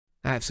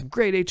I have some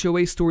great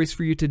HOA stories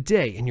for you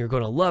today, and you're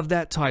going to love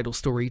that title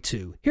story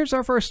too. Here's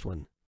our first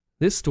one.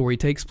 This story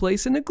takes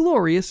place in a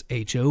glorious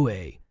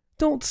HOA.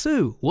 Don't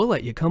sue. We'll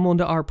let you come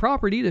onto our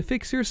property to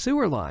fix your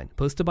sewer line.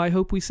 Posted by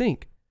Hope We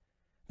Sink.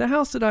 The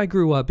house that I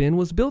grew up in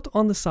was built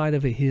on the side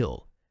of a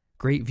hill.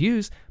 Great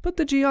views, but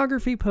the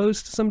geography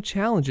posed some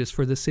challenges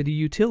for the city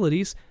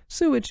utilities,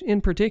 sewage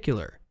in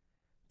particular.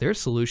 Their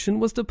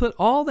solution was to put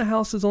all the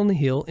houses on the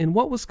hill in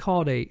what was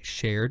called a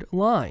shared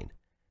line.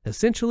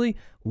 Essentially,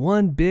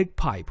 one big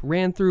pipe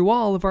ran through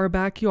all of our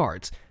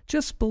backyards,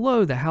 just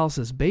below the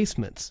house's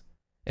basements.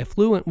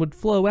 Effluent would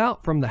flow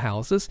out from the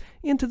houses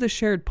into the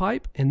shared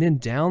pipe and then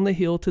down the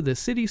hill to the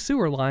city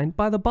sewer line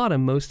by the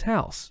bottommost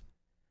house.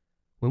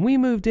 When we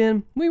moved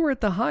in, we were at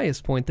the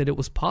highest point that it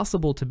was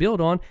possible to build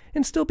on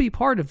and still be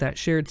part of that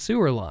shared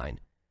sewer line.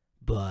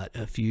 But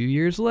a few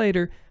years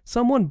later,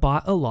 someone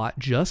bought a lot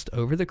just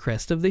over the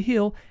crest of the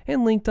hill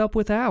and linked up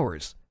with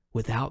ours,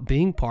 without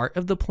being part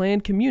of the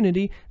planned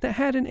community that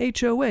had an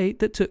HOA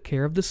that took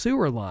care of the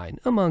sewer line,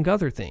 among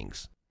other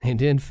things. And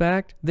in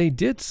fact, they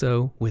did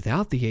so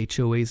without the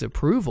HOA's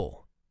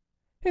approval.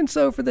 And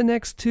so for the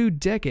next 2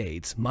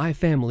 decades, my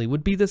family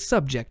would be the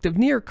subject of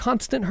near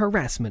constant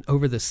harassment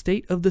over the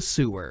state of the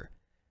sewer.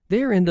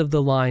 Their end of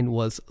the line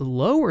was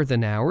lower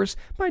than ours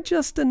by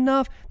just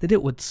enough that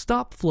it would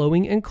stop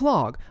flowing and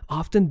clog,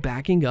 often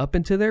backing up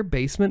into their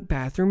basement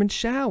bathroom and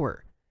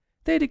shower.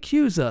 They'd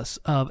accuse us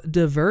of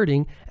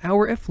diverting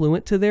our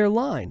effluent to their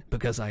line,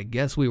 because I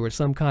guess we were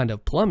some kind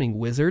of plumbing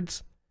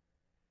wizards.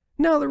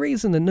 Now, the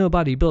reason that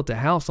nobody built a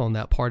house on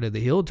that part of the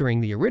hill during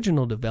the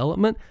original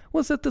development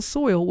was that the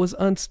soil was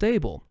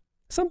unstable,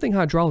 something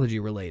hydrology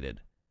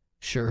related.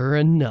 Sure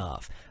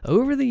enough,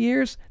 over the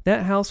years,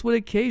 that house would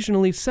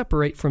occasionally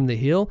separate from the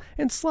hill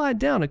and slide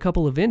down a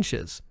couple of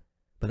inches.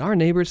 But our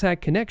neighbors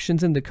had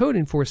connections in the code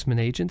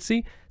enforcement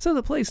agency, so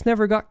the place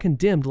never got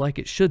condemned like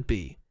it should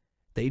be.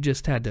 They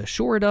just had to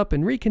shore it up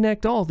and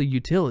reconnect all the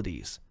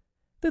utilities.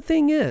 The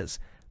thing is,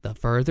 the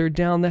further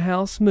down the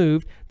house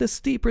moved, the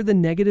steeper the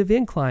negative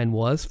incline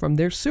was from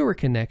their sewer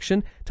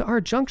connection to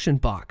our junction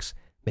box,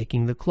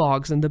 making the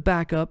clogs and the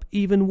backup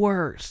even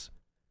worse.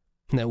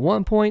 At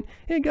one point,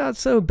 it got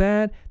so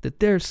bad that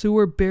their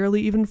sewer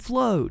barely even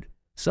flowed.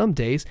 Some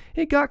days,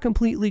 it got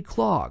completely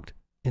clogged.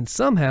 And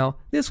somehow,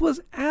 this was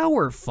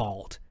our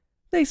fault.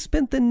 They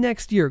spent the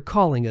next year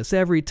calling us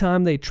every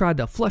time they tried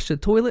to flush a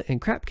toilet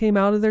and crap came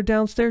out of their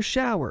downstairs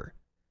shower.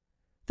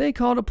 They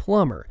called a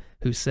plumber,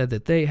 who said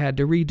that they had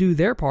to redo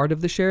their part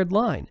of the shared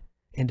line,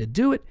 and to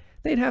do it,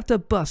 they'd have to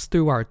bust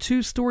through our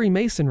 2-story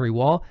masonry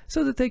wall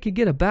so that they could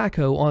get a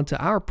backhoe onto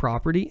our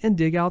property and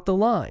dig out the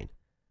line.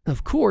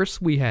 Of course,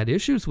 we had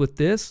issues with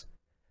this.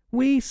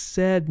 We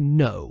said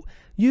no,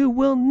 you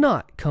will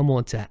not come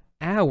onto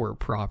our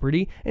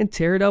property and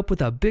tear it up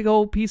with a big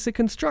old piece of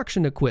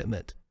construction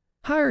equipment.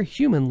 Hire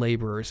human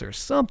laborers or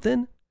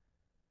something.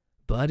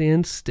 But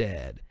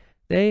instead,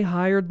 they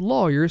hired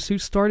lawyers who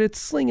started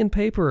slinging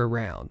paper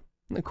around.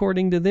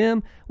 According to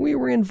them, we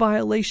were in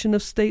violation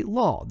of state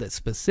law that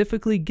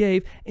specifically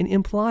gave an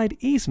implied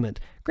easement,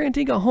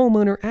 granting a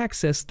homeowner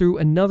access through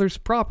another's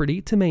property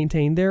to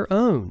maintain their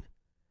own.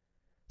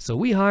 So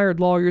we hired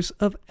lawyers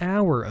of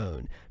our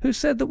own, who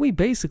said that we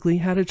basically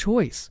had a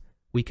choice.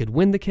 We could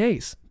win the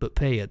case, but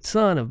pay a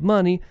ton of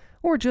money,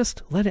 or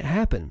just let it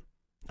happen.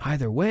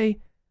 Either way,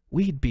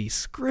 we'd be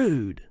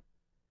screwed.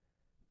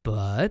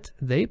 But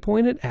they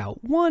pointed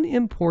out one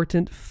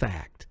important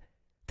fact.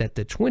 That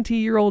the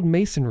 20-year-old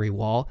masonry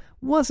wall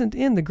wasn't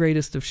in the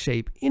greatest of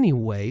shape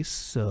anyway,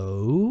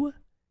 so...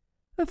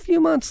 A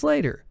few months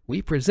later,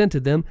 we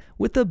presented them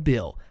with a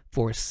bill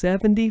for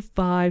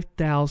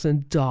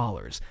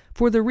 $75,000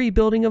 for the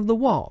rebuilding of the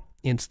wall,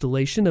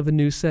 installation of a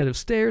new set of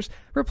stairs,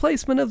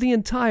 replacement of the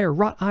entire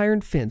wrought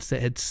iron fence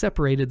that had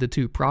separated the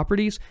 2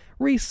 properties,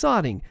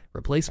 resodding,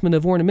 replacement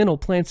of ornamental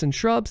plants and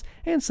shrubs,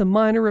 and some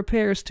minor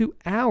repairs to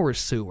our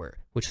sewer,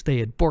 which they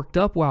had borked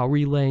up while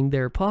relaying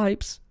their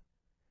pipes.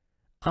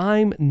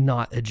 I'm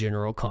not a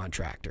general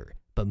contractor,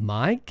 but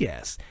my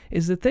guess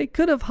is that they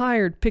could have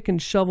hired pick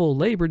and shovel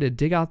labor to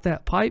dig out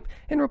that pipe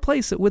and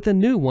replace it with a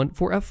new one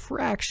for a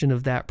fraction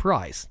of that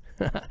price.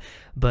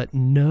 But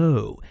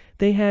no,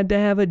 they had to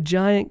have a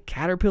giant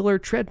Caterpillar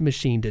tread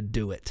machine to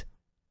do it.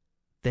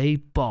 They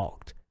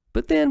balked,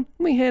 but then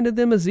we handed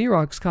them a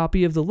Xerox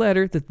copy of the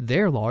letter that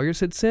their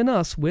lawyers had sent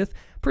us with,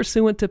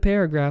 pursuant to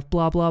paragraph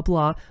blah blah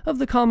blah of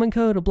the Common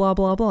Code of blah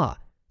blah blah,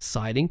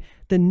 citing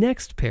the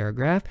next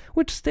paragraph,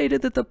 which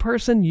stated that the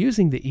person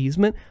using the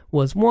easement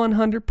was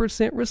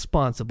 100%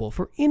 responsible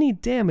for any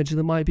damage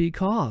that might be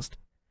caused.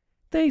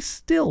 They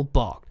still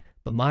balked,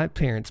 but my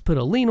parents put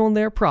a lien on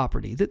their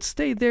property that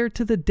stayed there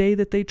to the day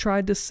that they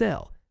tried to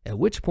sell, at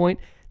which point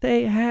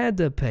they had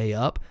to pay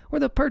up or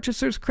the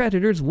purchaser's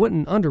creditors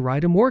wouldn't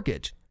underwrite a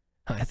mortgage.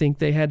 I think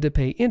they had to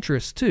pay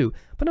interest too,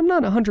 but I'm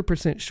not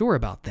 100% sure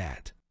about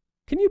that.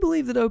 Can you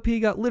believe that OP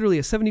got literally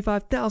a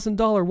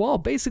 $75,000 wall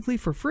basically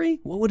for free?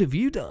 What would have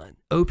you done?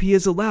 OP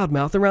is a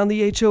loudmouth around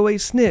the HOA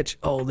snitch.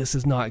 Oh, this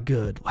is not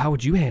good. How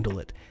would you handle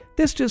it?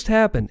 This just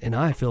happened and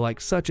I feel like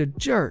such a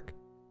jerk.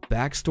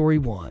 Backstory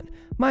 1.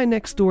 my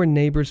next door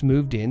neighbors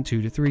moved in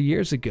 2 to 3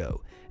 years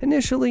ago.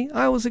 Initially,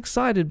 I was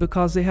excited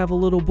because they have a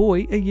little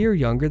boy a year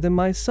younger than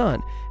my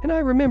son, and I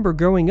remember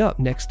growing up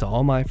next to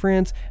all my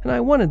friends, and I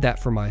wanted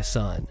that for my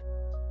son.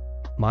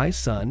 My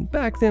son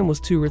back then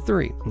was 2 or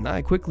 3, and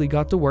I quickly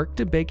got to work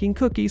baking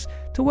cookies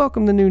to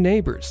welcome the new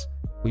neighbors.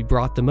 We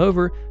brought them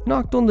over,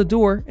 knocked on the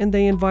door, and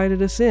they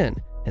invited us in,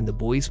 and the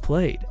boys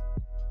played.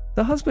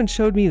 The husband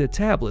showed me the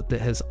tablet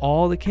that has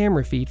all the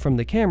camera feed from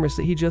the cameras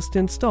that he just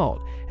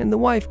installed, and the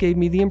wife gave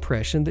me the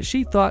impression that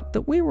she thought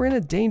that we were in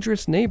a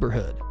dangerous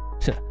neighborhood.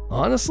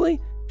 Honestly,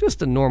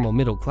 just a normal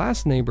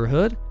middle-class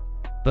neighborhood.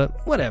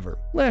 But whatever,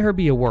 let her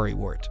be a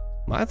worrywart.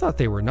 I thought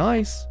they were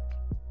nice.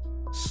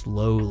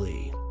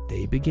 Slowly,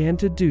 they began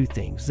to do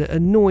things that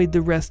annoyed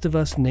the rest of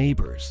us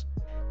neighbors.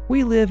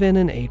 We live in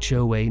an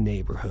HOA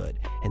neighborhood,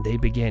 and they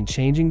began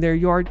changing their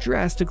yard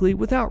drastically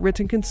without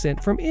written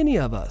consent from any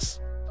of us.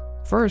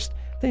 First,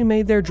 they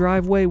made their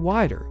driveway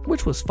wider,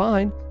 which was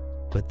fine,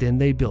 but then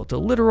they built a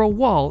literal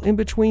wall in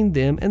between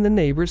them and the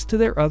neighbors to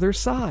their other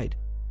side.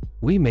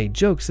 We made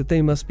jokes that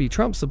they must be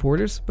Trump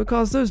supporters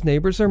because those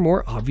neighbors are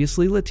more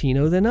obviously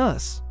Latino than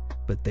us,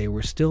 but they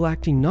were still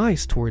acting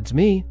nice towards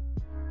me.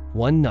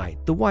 One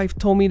night, the wife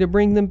told me to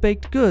bring them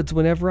baked goods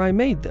whenever I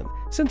made them,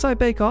 since I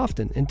bake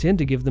often and tend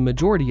to give the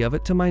majority of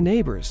it to my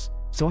neighbors.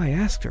 So I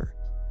asked her.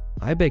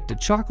 I baked a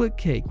chocolate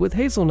cake with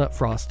hazelnut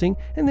frosting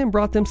and then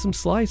brought them some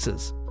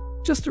slices.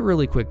 Just a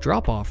really quick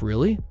drop-off,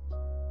 really.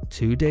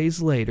 2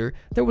 days later,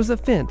 there was a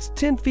fence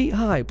 10 feet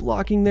high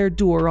blocking their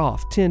door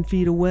off 10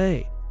 feet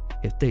away.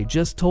 If they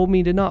just told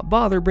me to not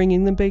bother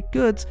bringing them baked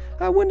goods,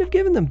 I wouldn't have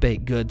given them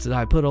baked goods that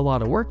I put a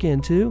lot of work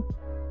into.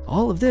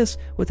 All of this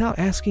without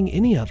asking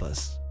any of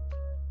us.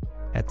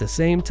 At the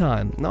same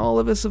time, all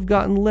of us have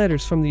gotten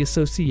letters from the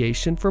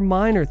association for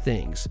minor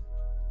things.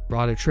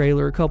 Brought a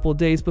trailer a couple of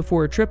days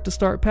before a trip to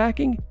start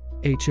packing?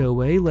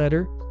 HOA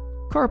letter.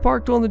 Car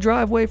parked on the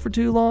driveway for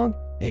too long?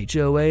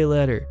 HOA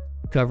letter.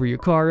 Cover your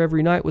car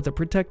every night with a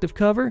protective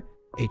cover?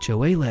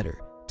 HOA letter.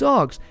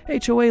 Dogs,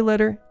 HOA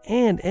letter,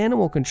 and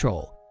animal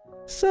control.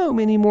 So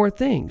many more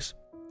things.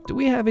 Do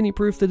we have any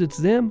proof that it's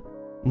them?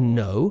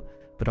 No,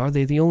 but are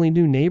they the only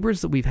new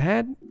neighbors that we've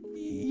had?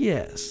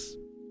 Yes.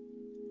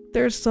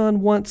 Their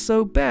son wants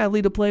so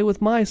badly to play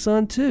with my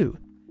son too.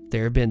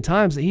 There have been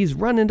times that he's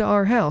run into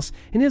our house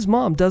and his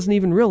mom doesn't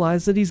even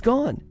realize that he's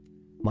gone.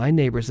 My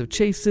neighbors have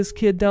chased this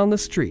kid down the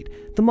street,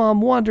 the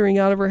mom wandering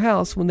out of her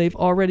house when they've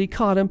already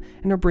caught him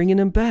and are bringing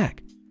him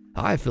back.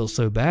 I feel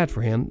so bad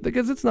for him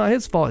because it's not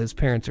his fault his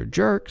parents are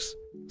jerks.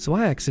 So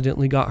I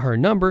accidentally got her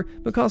number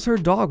because her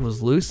dog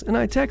was loose and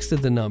I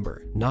texted the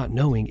number, not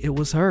knowing it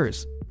was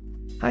hers.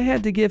 I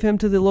had to give him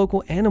to the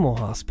local animal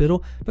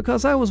hospital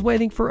because I was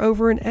waiting for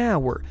over an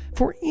hour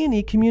for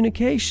any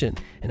communication,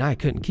 and I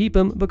couldn't keep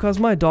him because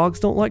my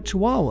dogs don't like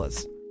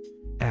chihuahuas.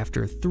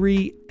 After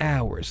 3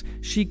 hours,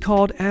 she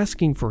called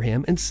asking for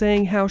him and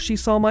saying how she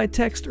saw my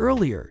text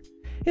earlier.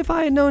 If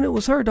I had known it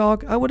was her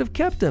dog, I would have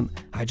kept him.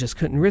 I just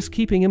couldn't risk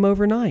keeping him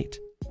overnight.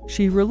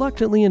 She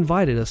reluctantly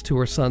invited us to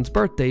her son's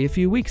birthday a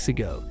few weeks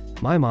ago.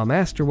 My mom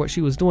asked her what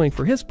she was doing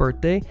for his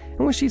birthday, and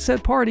when she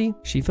said party,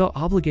 she felt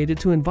obligated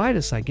to invite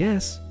us, I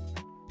guess.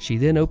 She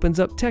then opens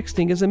up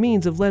texting as a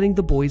means of letting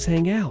the boys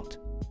hang out.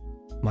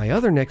 My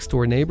other next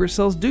door neighbor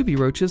sells doobie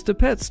roaches to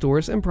pet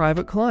stores and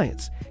private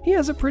clients. He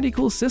has a pretty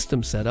cool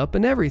system set up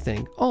and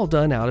everything, all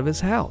done out of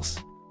his house.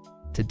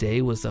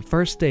 Today was the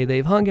first day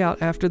they've hung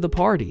out after the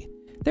party.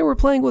 They were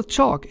playing with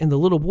chalk and the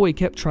little boy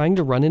kept trying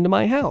to run into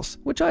my house,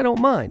 which I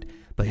don't mind,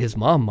 but his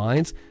mom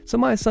minds, so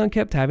my son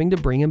kept having to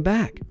bring him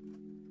back.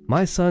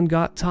 My son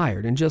got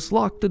tired and just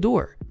locked the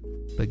door.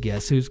 But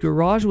guess whose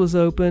garage was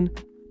open?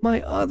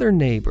 My other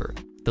neighbor.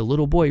 The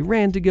little boy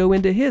ran to go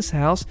into his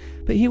house,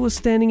 but he was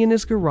standing in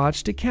his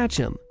garage to catch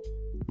him.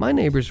 My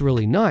neighbor's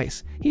really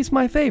nice. He's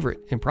my favorite,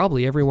 and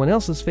probably everyone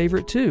else's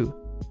favorite too.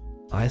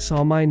 I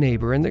saw my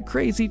neighbor and the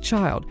crazy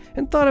child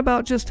and thought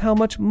about just how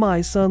much my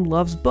son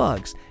loves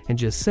bugs and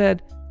just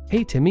said,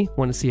 "Hey Timmy,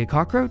 want to see a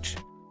cockroach?"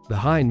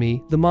 Behind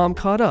me, the mom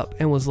caught up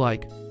and was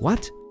like,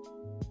 "What?"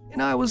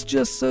 And I was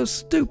just so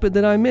stupid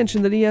that I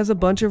mentioned that he has a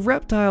bunch of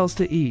reptiles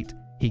to eat.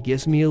 He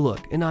gives me a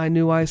look and I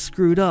knew I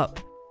screwed up.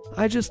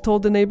 I just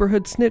told the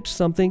neighborhood snitch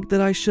something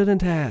that I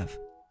shouldn't have.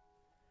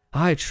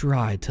 I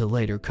tried to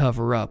later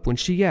cover up when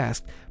she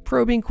asked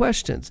probing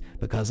questions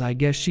because I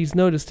guess she's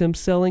noticed him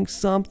selling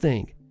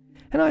something.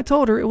 And I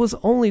told her it was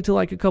only to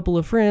like a couple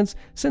of friends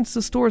since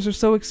the stores are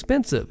so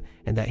expensive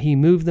and that he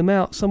moved them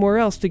out somewhere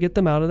else to get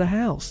them out of the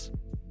house.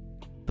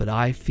 But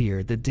I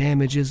fear the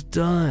damage is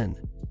done.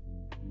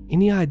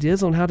 Any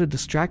ideas on how to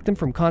distract them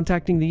from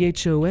contacting the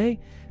HOA?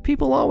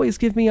 People always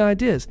give me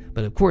ideas,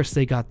 but of course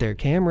they got their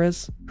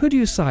cameras. Who do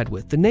you side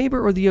with, the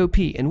neighbor or the OP,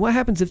 and what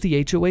happens if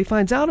the HOA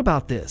finds out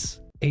about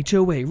this?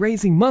 HOA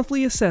raising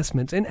monthly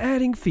assessments and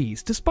adding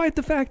fees despite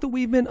the fact that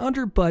we've been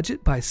under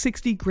budget by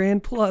 60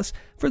 grand plus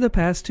for the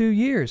past 2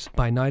 years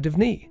by night of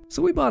knee.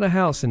 So we bought a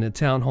house in a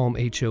townhome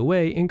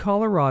HOA in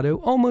Colorado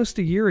almost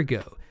a year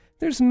ago.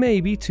 There's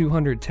maybe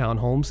 200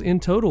 townhomes in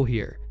total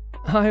here.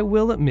 I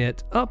will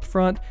admit up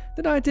front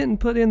that I didn't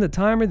put in the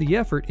time or the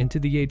effort into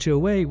the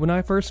HOA when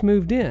I first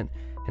moved in,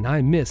 and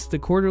I missed the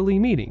quarterly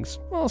meetings,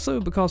 also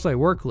because I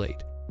work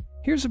late.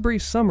 Here's a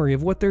brief summary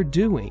of what they're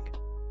doing.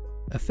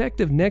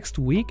 Effective next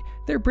week,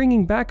 they're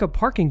bringing back a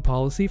parking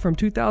policy from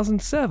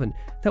 2007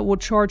 that will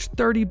charge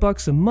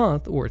 $30 a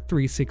month or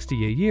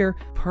 $360 a year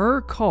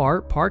per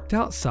car parked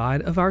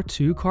outside of our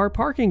 2-car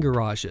parking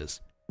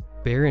garages.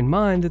 Bear in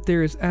mind that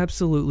there is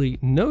absolutely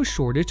no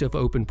shortage of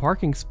open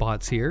parking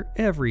spots here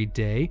every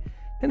day,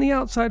 and the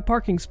outside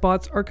parking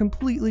spots are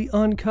completely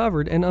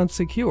uncovered and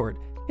unsecured.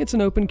 It's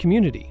an open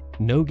community,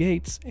 no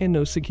gates and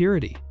no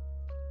security.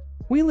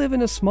 We live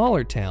in a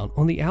smaller town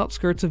on the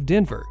outskirts of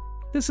Denver.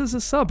 This is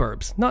the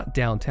suburbs, not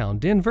downtown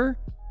Denver.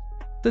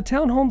 The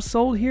townhomes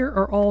sold here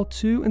are all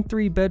 2- and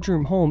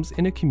 3-bedroom homes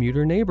in a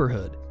commuter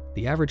neighborhood.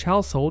 The average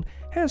household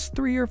has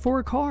 3 or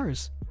 4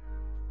 cars.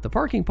 The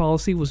parking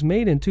policy was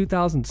made in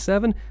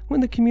 2007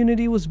 when the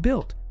community was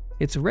built.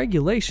 It's a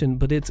regulation,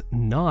 but it's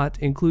not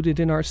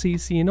included in our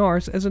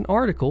CC&Rs as an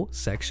article,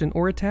 section,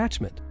 or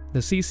attachment. The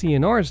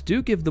CC&Rs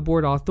do give the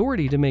board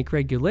authority to make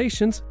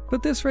regulations,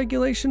 but this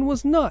regulation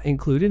was not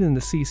included in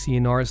the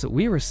CC&Rs that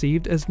we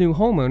received as new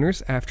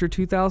homeowners after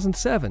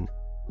 2007.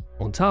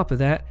 On top of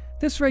that,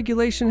 this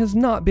regulation has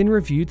not been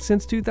reviewed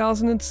since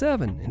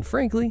 2007, and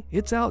frankly,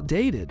 it's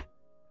outdated.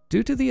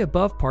 Due to the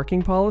above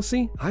parking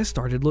policy, I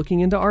started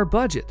looking into our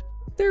budget.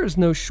 There is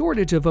no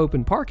shortage of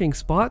open parking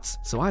spots,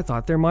 so I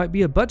thought there might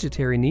be a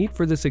budgetary need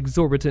for this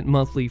exorbitant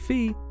monthly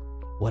fee.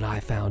 What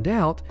I found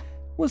out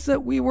was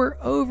that we were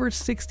over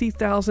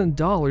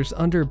 $60,000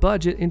 under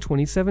budget in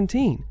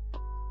 2017.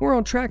 We're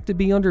on track to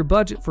be under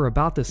budget for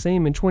about the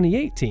same in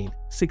 2018,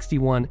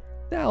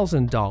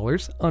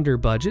 $61,000 under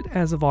budget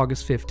as of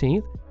August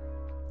 15th.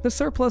 The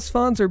surplus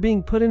funds are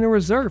being put in a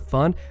reserve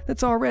fund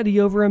that's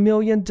already over $1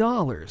 million.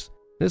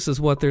 This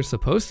is what they're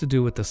supposed to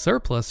do with the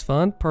surplus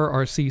fund per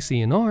our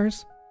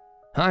CC&Rs.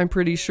 I'm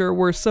pretty sure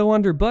we're so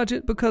under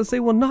budget because they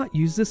will not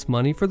use this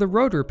money for the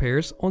road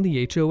repairs on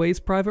the HOA's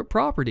private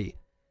property.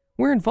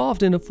 We're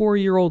involved in a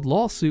 4-year-old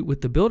lawsuit with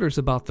the builders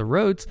about the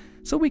roads,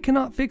 so we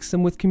cannot fix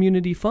them with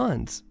community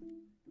funds.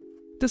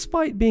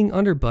 Despite being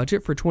under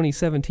budget for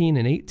 2017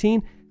 and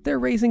 18, they're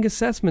raising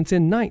assessments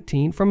in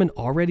 19 from an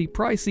already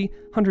pricey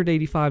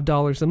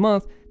 $185 a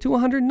month to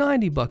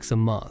 $190 a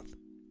month.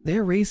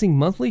 They're raising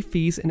monthly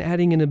fees and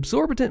adding an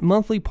exorbitant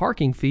monthly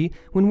parking fee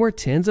when we're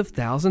tens of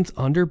thousands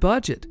under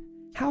budget.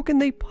 How can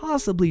they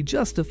possibly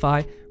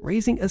justify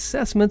raising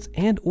assessments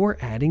and/or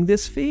adding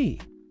this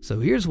fee? So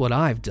here's what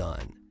I've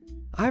done.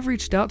 I've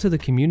reached out to the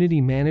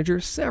community manager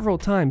several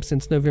times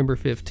since November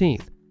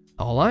 15th.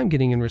 All I'm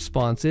getting in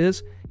response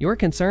is, your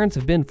concerns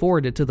have been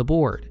forwarded to the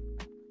board.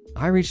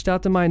 I reached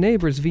out to my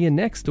neighbors via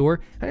Nextdoor,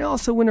 and I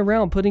also went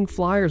around putting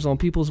flyers on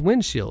people's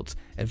windshields,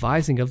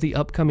 advising of the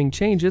upcoming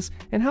changes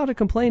and how to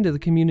complain to the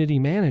community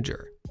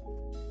manager.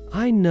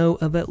 I know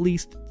of at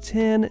least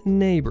 10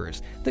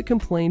 neighbors that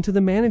complained to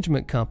the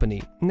management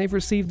company, and they've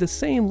received the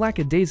same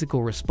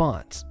lackadaisical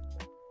response.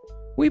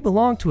 We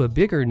belong to a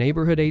bigger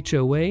neighborhood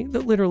HOA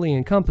that literally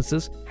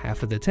encompasses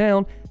half of the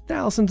town,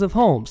 thousands of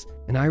homes,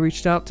 and I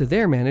reached out to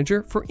their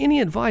manager for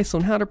any advice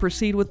on how to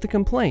proceed with the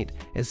complaint,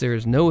 as there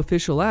is no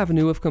official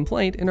avenue of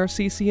complaint in our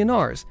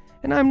CC&Rs,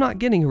 and I'm not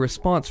getting a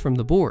response from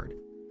the board.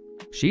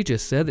 She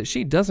just said that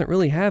she doesn't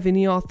really have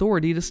any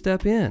authority to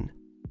step in.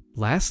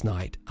 Last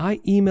night, I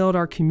emailed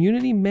our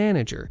community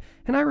manager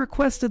and I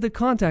requested the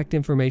contact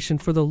information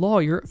for the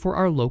lawyer for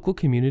our local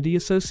community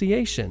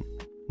association.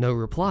 No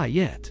reply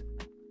yet.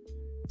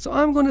 So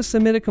I'm going to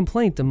submit a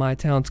complaint to my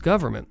town's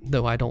government,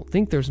 though I don't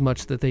think there's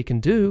much that they can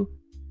do.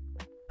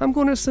 I'm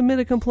going to submit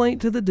a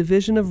complaint to the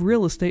Division of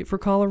Real Estate for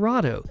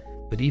Colorado,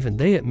 but even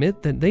they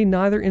admit that they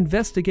neither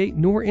investigate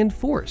nor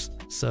enforce,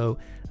 so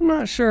I'm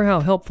not sure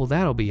how helpful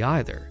that'll be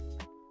either.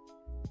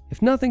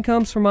 If nothing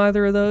comes from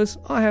either of those,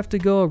 I'll have to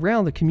go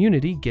around the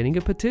community getting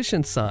a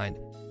petition signed,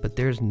 but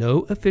there's no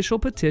official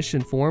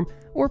petition form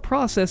or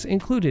process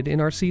included in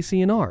our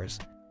CC&Rs.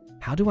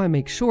 How do I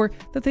make sure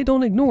that they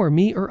don't ignore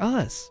me or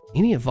us?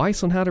 Any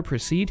advice on how to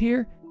proceed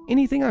here?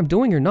 Anything I'm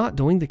doing or not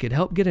doing that could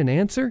help get an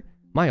answer?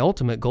 My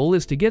ultimate goal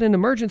is to get an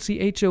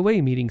emergency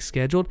HOA meeting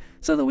scheduled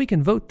so that we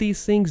can vote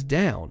these things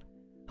down.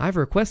 I've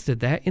requested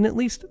that in at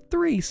least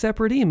 3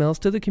 separate emails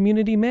to the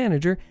community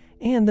manager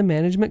and the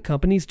management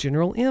company's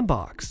general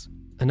inbox.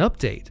 An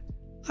update.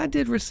 I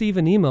did receive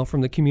an email from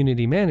the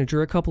community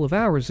manager a couple of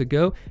hours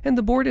ago, and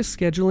the board is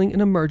scheduling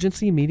an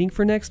emergency meeting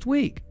for next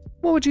week.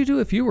 What would you do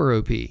if you were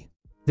OP?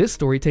 This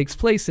story takes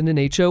place in an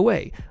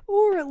HOA,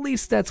 or at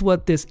least that's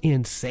what this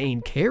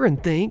insane Karen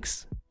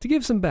thinks. To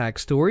give some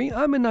backstory,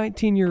 I'm a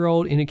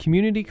 19-year-old in a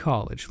community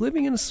college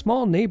living in a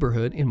small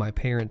neighborhood in my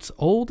parents'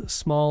 old,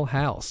 small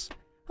house.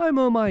 I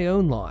mow my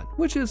own lawn,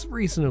 which is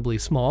reasonably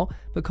small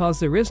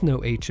because there is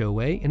no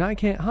HOA and I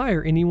can't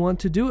hire anyone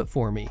to do it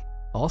for me.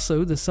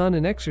 Also, the sun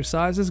and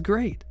exercise is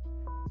great.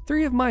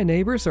 3 of my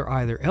neighbors are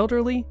either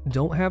elderly,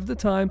 don't have the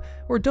time,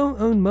 or don't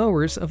own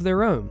mowers of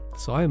their own,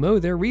 so I mow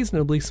their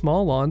reasonably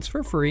small lawns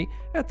for free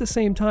at the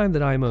same time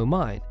that I mow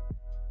mine.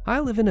 I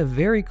live in a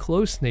very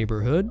close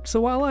neighborhood,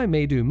 so while I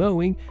may do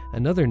mowing,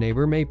 another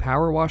neighbor may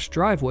power wash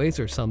driveways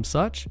or some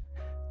such.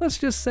 Let's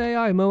just say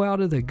I mow out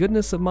of the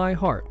goodness of my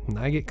heart, and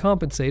I get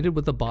compensated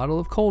with a bottle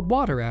of cold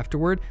water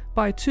afterward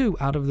by 2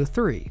 out of the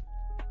 3.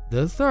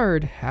 The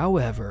third,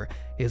 however,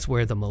 is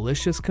where the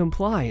malicious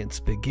compliance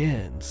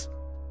begins.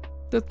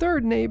 The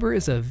third neighbor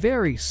is a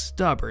very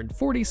stubborn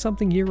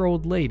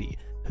 40-something-year-old lady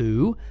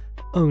who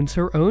owns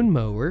her own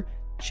mower.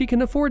 She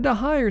can afford to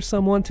hire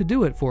someone to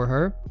do it for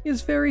her,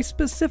 is very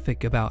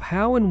specific about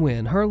how and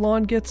when her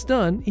lawn gets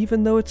done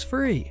even though it's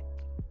free.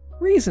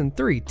 Reason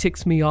 3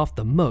 ticks me off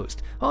the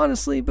most,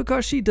 honestly,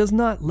 because she does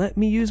not let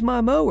me use my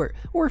mower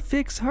or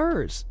fix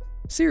hers.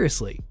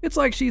 Seriously, it's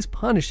like she's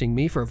punishing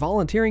me for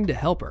volunteering to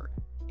help her.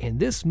 And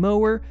this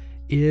mower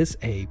is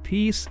a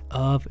piece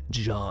of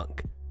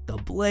junk. The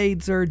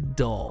blades are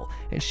dull,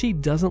 and she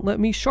doesn't let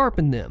me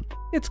sharpen them.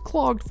 It's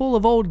clogged full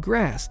of old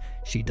grass.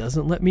 She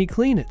doesn't let me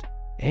clean it.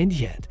 And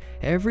yet,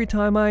 every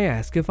time I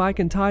ask if I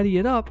can tidy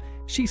it up,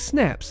 she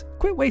snaps,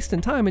 "Quit wasting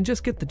time and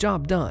just get the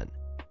job done."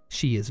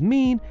 She is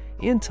mean,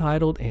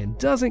 entitled, and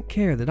doesn't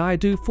care that I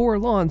do 4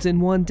 lawns in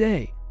one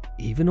day.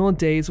 Even on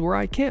days where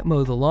I can't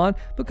mow the lawn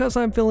because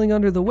I'm feeling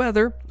under the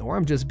weather or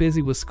I'm just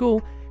busy with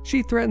school,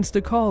 she threatens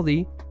to call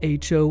the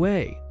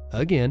HOA.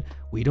 Again,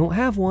 we don't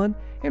have one,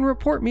 and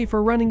report me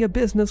for running a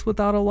business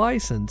without a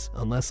license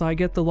unless I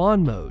get the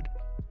lawn mowed.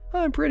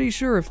 I'm pretty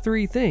sure of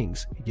 3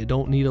 things. You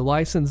don't need a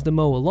license to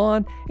mow a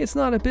lawn, it's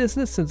not a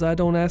business since I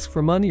don't ask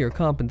for money or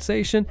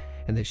compensation,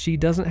 and that she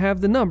doesn't have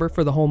the number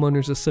for the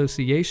homeowners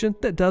association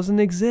that doesn't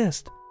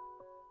exist.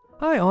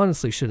 I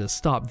honestly should have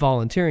stopped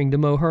volunteering to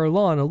mow her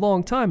lawn a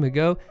long time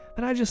ago,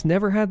 but I just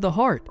never had the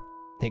heart.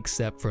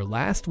 Except for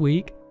last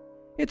week.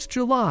 It's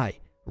July,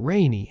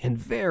 rainy and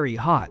very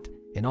hot,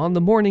 and on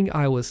the morning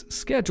I was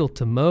scheduled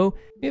to mow,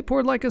 it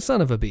poured like a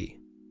son of a bee.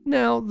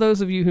 Now,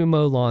 those of you who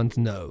mow lawns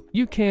know,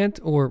 you can't,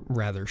 or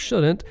rather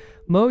shouldn't,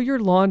 mow your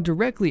lawn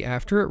directly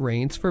after it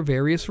rains for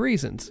various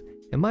reasons,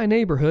 and my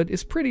neighborhood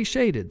is pretty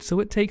shaded, so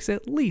it takes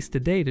at least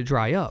a day to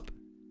dry up.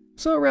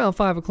 So around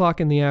 5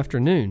 o'clock in the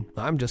afternoon,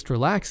 I'm just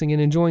relaxing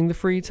and enjoying the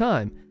free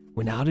time,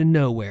 when out of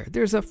nowhere,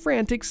 there's a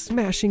frantic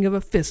smashing of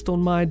a fist on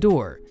my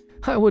door.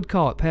 I would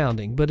call it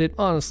pounding, but it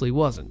honestly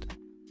wasn't.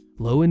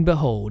 Lo and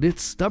behold,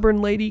 it's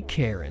stubborn Lady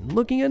Karen,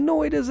 looking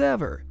annoyed as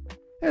ever.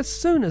 As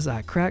soon as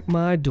I crack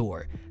my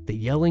door, the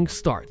yelling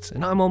starts,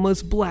 and I'm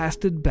almost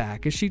blasted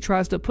back as she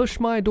tries to push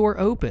my door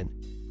open.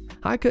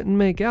 I couldn't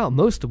make out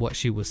most of what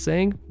she was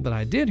saying, but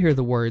I did hear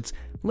the words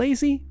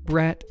lazy,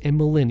 brat, and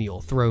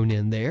millennial thrown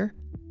in there.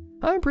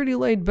 I'm pretty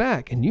laid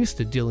back and used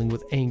to dealing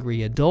with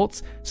angry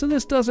adults, so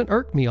this doesn't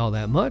irk me all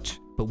that much,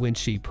 but when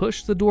she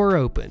pushed the door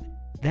open,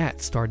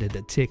 that started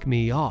to tick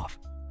me off.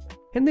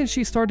 And then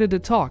she started to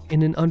talk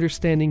in an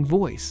understanding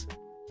voice.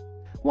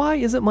 "Why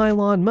isn't my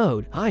lawn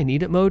mowed? I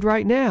need it mowed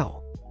right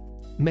now."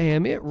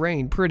 "Ma'am, it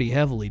rained pretty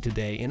heavily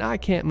today, and I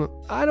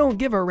don't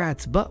give a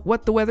rat's butt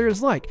what the weather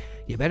is like.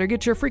 You better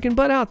get your freaking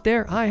butt out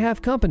there, I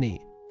have company."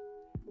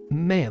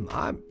 "Ma'am,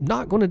 I'm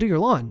not going to do your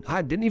lawn.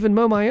 I didn't even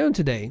mow my own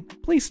today.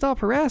 Please stop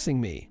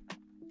harassing me."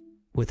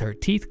 With her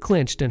teeth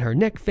clenched and her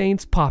neck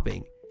veins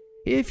popping,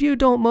 "If you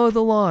don't mow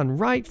the lawn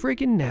right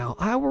freaking now,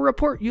 I will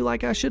report you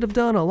like I should have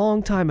done a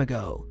long time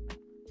ago."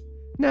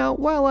 Now,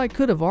 while I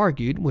could have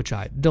argued, which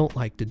I don't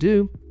like to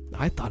do,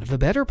 I thought of a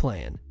better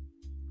plan.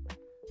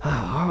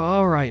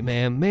 "Alright,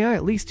 ma'am, may I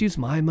at least use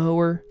my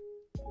mower?"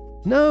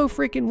 "No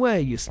freaking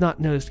way, you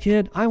snot-nosed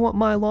kid. I want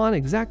my lawn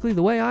exactly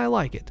the way I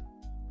like it."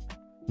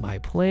 My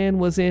plan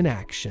was in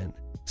action.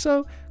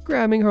 So,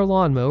 grabbing her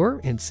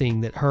lawnmower and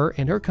seeing that her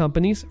and her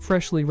company's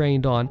freshly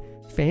rained-on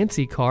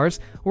fancy cars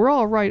were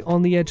all right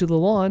on the edge of the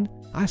lawn,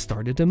 I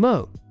started to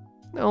mow.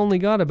 I only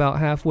got about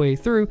halfway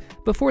through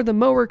before the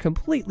mower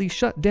completely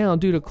shut down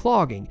due to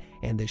clogging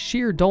and the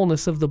sheer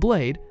dullness of the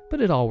blade, but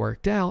it all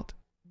worked out.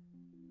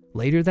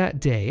 Later that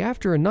day,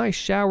 after a nice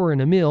shower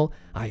and a meal,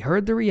 I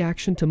heard the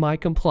reaction to my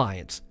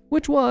compliance,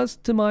 which was,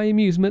 to my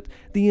amusement,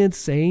 the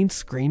insane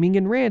screaming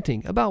and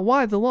ranting about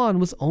why the lawn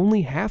was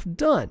only half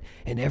done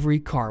and every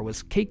car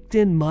was caked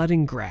in mud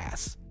and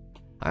grass.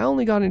 I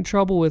only got in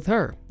trouble with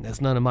her, as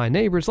none of my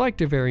neighbors liked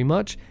her very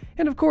much,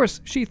 and of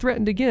course she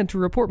threatened again to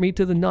report me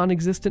to the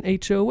non-existent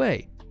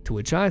HOA, to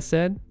which I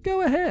said,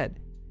 "Go ahead."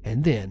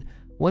 And then,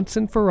 once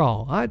and for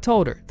all, I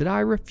told her that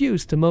I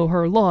refused to mow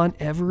her lawn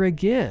ever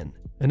again.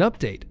 An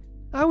update.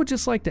 I would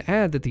just like to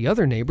add that the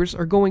other neighbors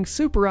are going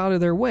super out of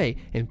their way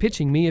and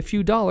pitching me a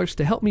few dollars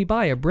to help me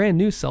buy a brand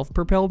new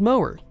self-propelled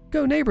mower.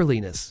 Go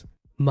neighborliness.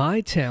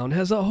 My town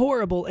has a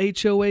horrible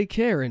HOA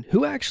Karen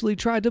who actually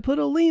tried to put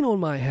a lien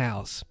on my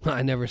house.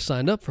 I never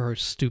signed up for her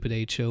stupid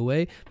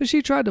HOA, but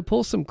she tried to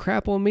pull some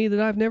crap on me that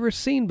I've never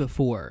seen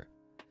before.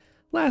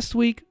 Last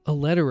week, a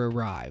letter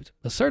arrived.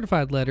 A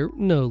certified letter,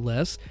 no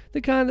less, the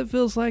kind that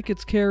feels like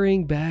it's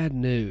carrying bad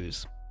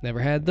news. Never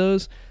had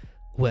those?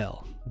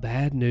 Well,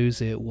 bad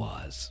news it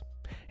was.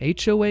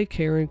 HOA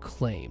Karen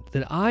claimed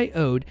that I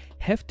owed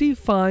hefty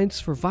fines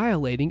for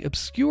violating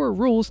obscure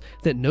rules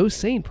that no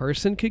sane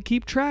person could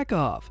keep track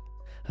of.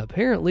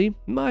 Apparently,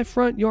 my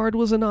front yard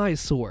was an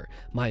eyesore,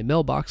 my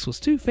mailbox was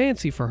too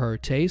fancy for her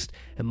taste,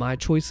 and my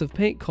choice of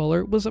paint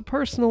color was a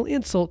personal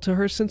insult to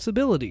her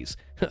sensibilities,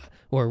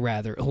 or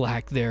rather,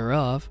 lack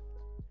thereof.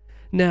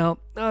 Now,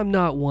 I'm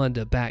not one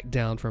to back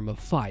down from a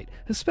fight,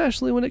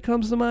 especially when it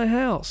comes to my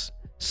house.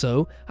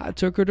 So, I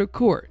took her to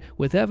court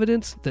with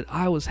evidence that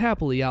I was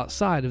happily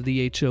outside of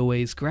the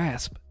HOA's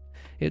grasp.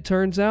 It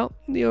turns out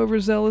the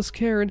overzealous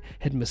Karen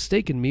had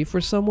mistaken me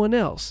for someone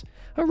else.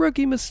 A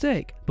rookie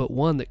mistake, but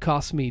one that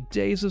cost me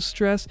days of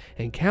stress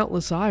and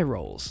countless eye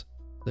rolls.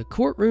 The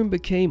courtroom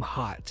became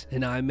hot,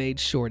 and I made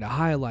sure to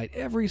highlight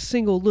every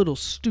single little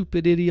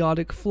stupid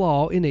idiotic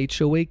flaw in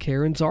HOA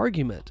Karen's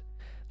argument.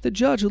 The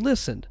judge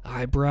listened,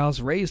 eyebrows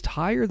raised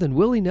higher than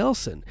Willie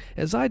Nelson,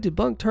 as I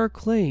debunked her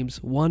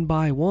claims one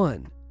by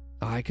one.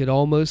 I could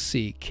almost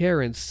see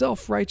Karen's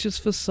self-righteous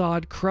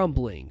facade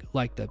crumbling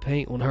like the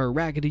paint on her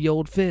raggedy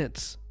old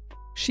fence.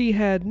 She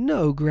had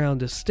no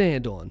ground to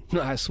stand on.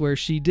 I swear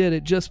she did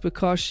it just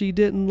because she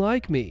didn't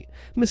like me.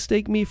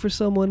 Mistake me for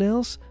someone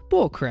else?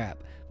 Bullcrap.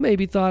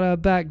 Maybe thought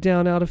I'd back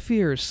down out of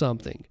fear or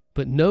something.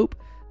 But nope,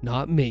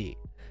 not me.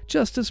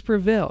 Justice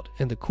prevailed,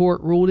 and the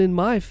court ruled in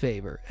my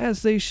favor,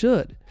 as they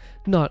should.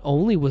 Not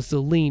only was the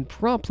lien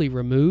promptly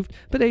removed,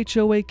 but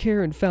HOA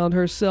Karen found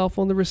herself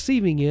on the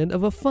receiving end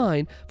of a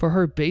fine for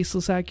her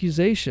baseless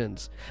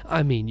accusations.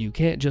 I mean, you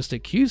can't just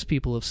accuse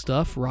people of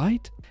stuff,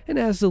 right? And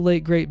as the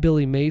late great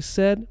Billy Mays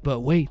said, but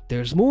wait,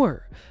 there's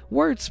more.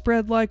 Word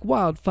spread like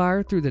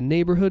wildfire through the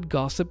neighborhood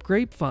gossip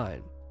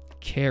grapevine.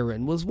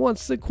 Karen was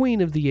once the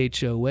queen of the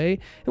HOA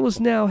and was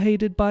now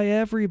hated by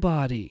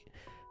everybody.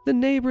 The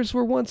neighbors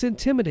were once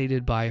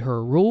intimidated by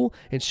her rule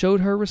and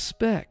showed her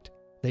respect.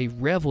 They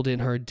reveled in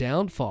her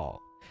downfall.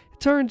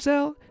 It turns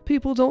out,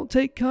 people don't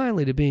take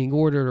kindly to being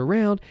ordered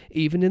around,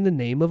 even in the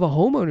name of a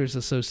homeowners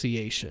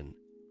association.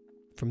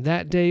 From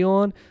that day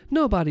on,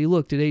 nobody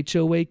looked at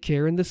HOA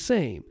Karen the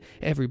same.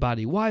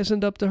 Everybody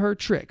wisened up to her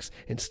tricks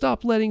and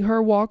stopped letting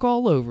her walk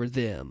all over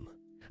them.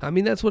 I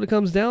mean, that's what it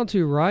comes down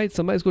to, right?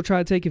 Somebody's going to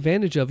try to take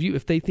advantage of you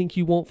if they think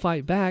you won't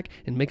fight back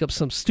and make up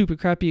some stupid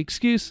crappy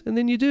excuse, and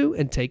then you do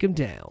and take them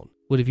down.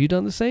 Would have you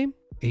done the same?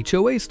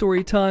 HOA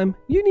story time.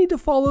 You need to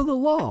follow the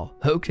law.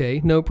 Okay,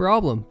 no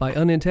problem. By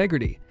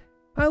unintegrity.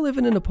 I live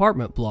in an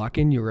apartment block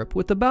in Europe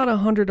with about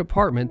 100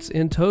 apartments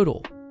in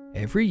total.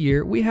 Every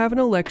year we have an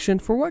election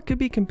for what could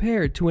be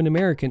compared to an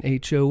American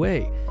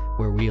HOA,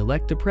 where we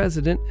elect a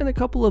president and a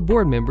couple of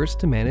board members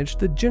to manage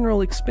the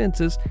general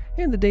expenses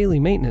and the daily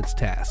maintenance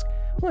tasks,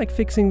 like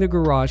fixing the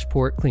garage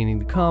port, cleaning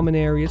the common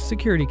areas,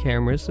 security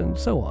cameras, and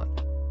so on.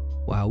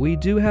 While we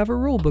do have a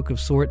rule book of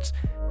sorts,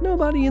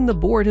 nobody in the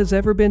board has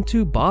ever been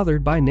too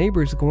bothered by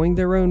neighbors going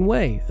their own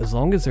way, as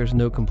long as there's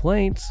no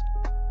complaints.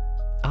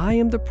 I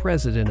am the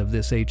president of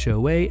this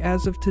HOA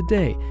as of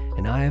today,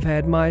 and I have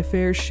had my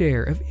fair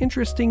share of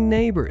interesting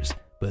neighbors,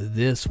 but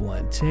this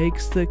one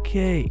takes the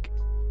cake.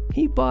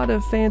 He bought a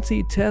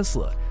fancy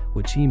Tesla,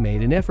 which he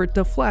made an effort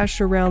to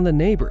flash around the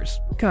neighbors,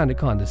 kinda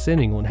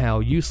condescending on how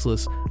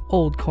useless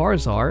old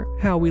cars are,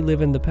 how we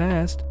live in the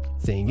past.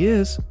 Thing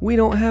is, we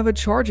don't have a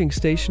charging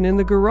station in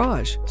the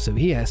garage, so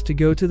he has to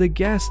go to the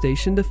gas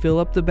station to fill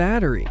up the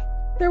battery.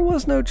 There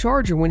was no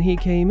charger when he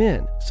came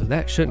in, so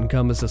that shouldn't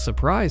come as a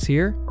surprise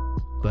here.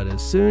 But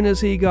as soon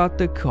as he got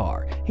the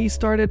car, he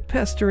started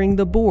pestering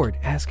the board,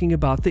 asking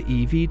about the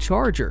EV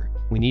charger.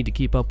 We need to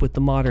keep up with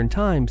the modern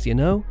times, you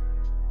know?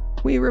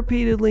 We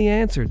repeatedly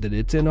answered that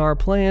it's in our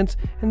plans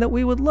and that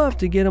we would love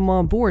to get him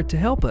on board to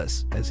help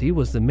us, as he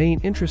was the main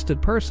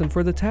interested person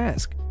for the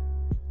task.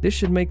 This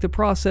should make the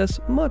process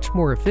much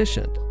more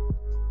efficient.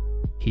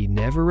 He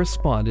never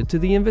responded to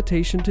the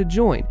invitation to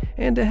join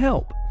and to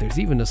help. There's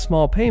even a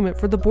small payment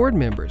for the board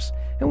members,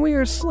 and we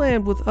are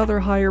slammed with other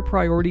higher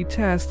priority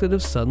tasks that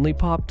have suddenly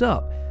popped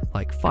up,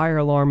 like fire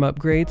alarm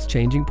upgrades,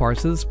 changing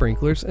parts of the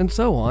sprinklers, and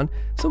so on,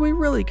 so we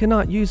really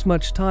cannot use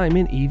much time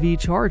in EV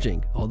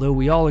charging, although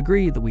we all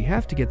agree that we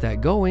have to get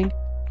that going.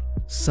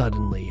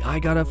 Suddenly, I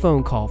got a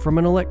phone call from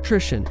an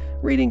electrician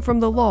reading from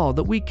the law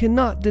that we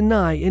cannot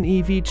deny an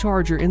EV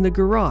charger in the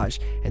garage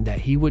and that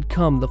he would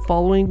come the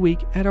following week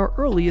at our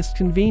earliest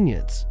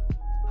convenience.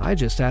 I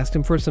just asked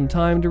him for some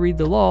time to read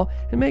the law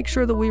and make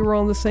sure that we were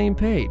on the same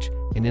page,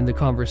 and in the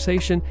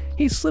conversation,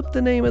 he slipped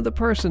the name of the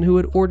person who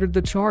had ordered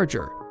the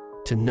charger.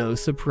 To no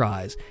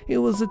surprise, it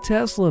was a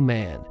Tesla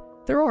man.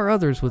 There are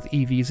others with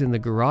EVs in the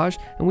garage,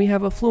 and we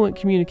have a fluent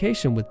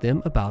communication with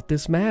them about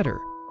this matter.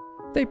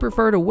 They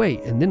prefer to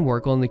wait and then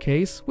work on the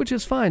case, which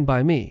is fine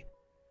by me.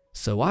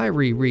 So I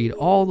reread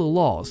all the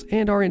laws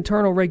and our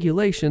internal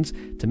regulations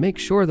to make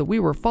sure that we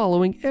were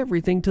following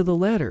everything to the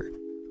letter.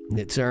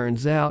 It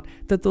turns out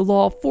that the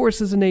law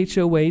forces an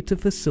HOA to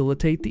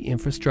facilitate the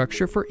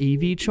infrastructure for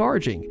EV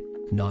charging,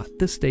 not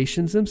the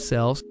stations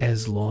themselves,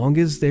 as long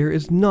as there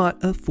is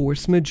not a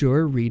force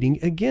majeure reading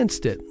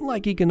against it,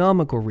 like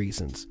economical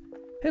reasons.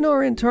 And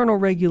our internal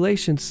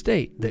regulations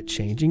state that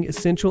changing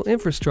essential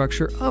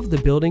infrastructure of the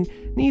building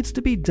needs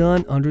to be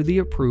done under the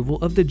approval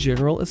of the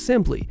General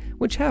Assembly,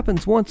 which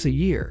happens once a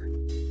year.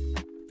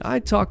 I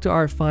talked to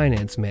our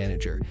finance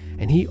manager,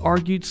 and he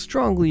argued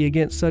strongly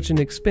against such an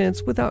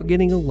expense without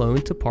getting a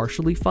loan to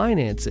partially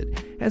finance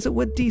it, as it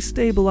would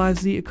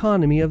destabilize the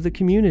economy of the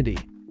community.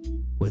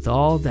 With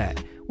all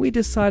that, we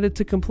decided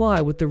to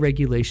comply with the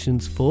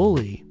regulations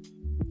fully.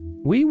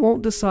 We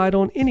won't decide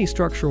on any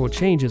structural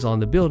changes on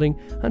the building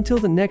until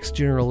the next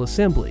General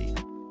Assembly.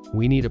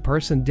 We need a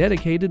person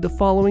dedicated to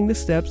following the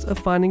steps of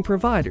finding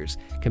providers,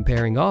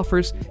 comparing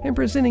offers, and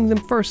presenting them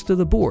first to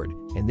the board,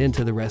 and then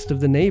to the rest of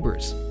the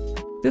neighbors.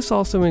 This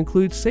also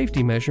includes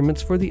safety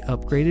measurements for the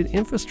upgraded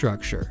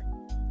infrastructure.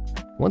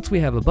 Once we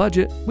have a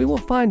budget, we will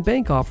find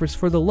bank offers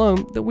for the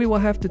loan that we will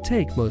have to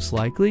take most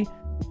likely,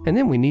 and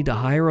then we need to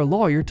hire a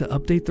lawyer to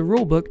update the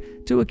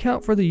rulebook to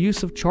account for the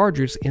use of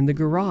chargers in the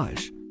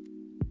garage.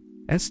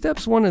 As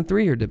steps 1 and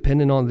 3 are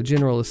dependent on the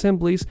General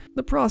Assemblies,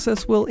 the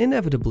process will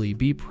inevitably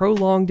be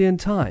prolonged in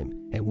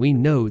time, and we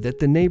know that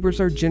the neighbors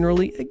are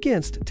generally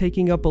against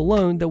taking up a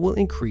loan that will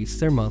increase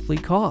their monthly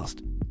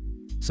cost.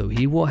 So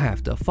he will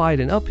have to fight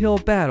an uphill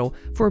battle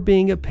for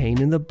being a pain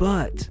in the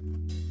butt.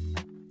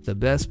 The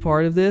best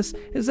part of this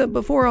is that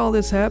before all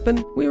this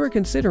happened, we were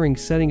considering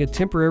setting a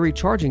temporary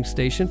charging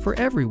station for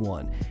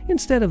everyone,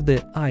 instead of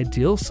the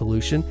ideal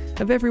solution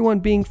of everyone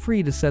being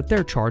free to set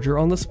their charger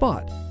on the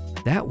spot.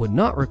 That would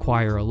not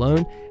require a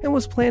loan and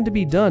was planned to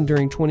be done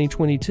during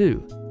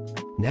 2022.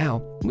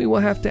 Now, we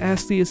will have to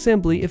ask the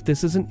Assembly if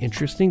this is an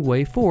interesting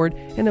way forward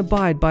and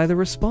abide by the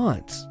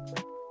response.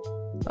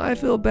 I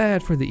feel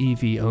bad for the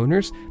EV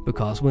owners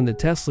because when the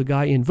Tesla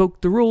guy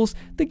invoked the rules,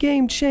 the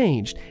game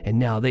changed and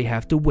now they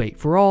have to wait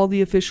for all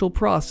the official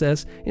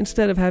process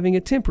instead of having a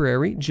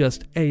temporary,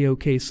 just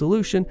A-OK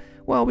solution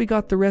while we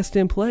got the rest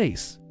in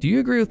place. Do you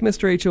agree with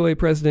Mr. HOA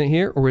President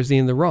here, or is he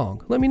in the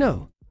wrong? Let me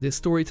know. This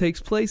story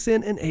takes place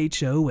in an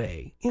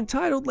HOA,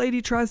 entitled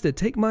 "Lady Tries to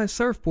Take My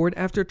Surfboard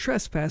After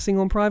Trespassing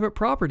on Private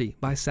Property"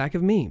 by Sack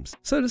of Memes.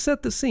 So to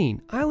set the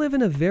scene, I live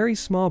in a very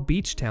small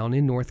beach town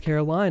in North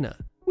Carolina.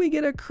 We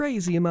get a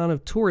crazy amount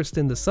of tourists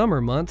in the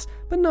summer months,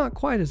 but not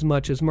quite as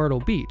much as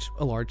Myrtle Beach,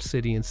 a large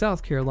city in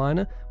South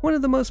Carolina, one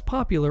of the most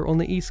popular on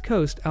the East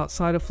Coast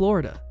outside of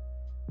Florida.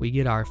 We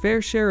get our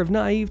fair share of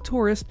naive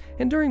tourists,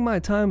 and during my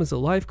time as a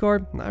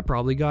lifeguard, I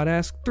probably got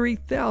asked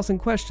 3,000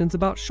 questions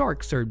about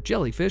sharks or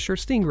jellyfish or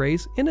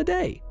stingrays in a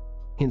day.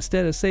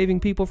 Instead of saving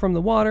people from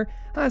the water,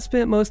 I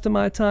spent most of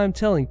my time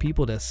telling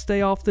people to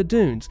stay off the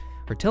dunes,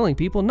 or telling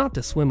people not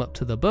to swim up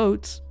to the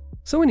boats.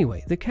 So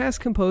anyway, the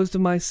cast composed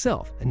of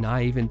myself, a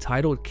naive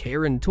entitled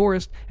Karen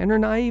tourist, and her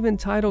naive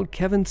entitled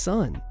Kevin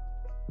son.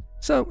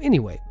 So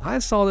anyway, I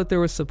saw that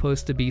there was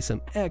supposed to be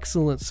some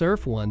excellent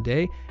surf one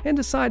day and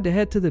decided to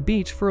head to the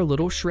beach for a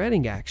little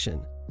shredding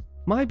action.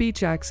 My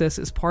beach access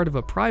is part of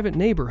a private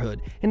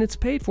neighborhood and it's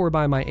paid for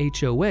by my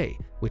HOA,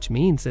 which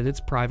means that it's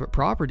private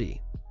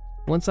property.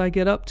 Once I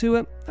get up to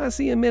it, I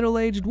see a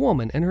middle-aged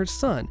woman and her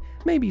son,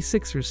 maybe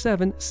 6 or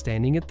 7,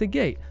 standing at the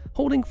gate,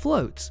 holding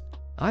floats.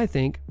 I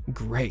think,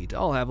 great,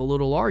 I'll have a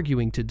little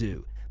arguing to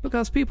do,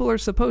 because people are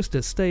supposed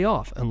to stay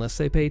off unless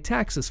they pay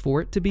taxes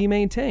for it to be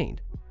maintained.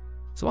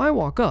 So I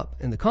walk up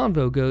and the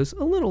convo goes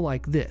a little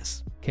like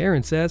this.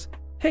 Karen says,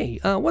 "Hey,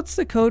 what's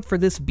the code for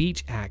this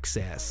beach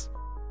access?"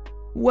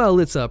 "Well,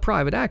 it's a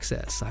private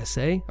access," I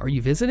say. "Are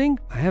you visiting?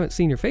 I haven't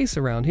seen your face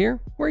around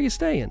here. Where are you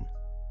staying?"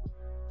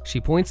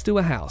 She points to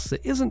a house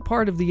that isn't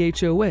part of the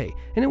HOA,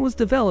 and it was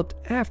developed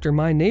after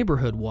my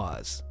neighborhood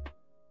was.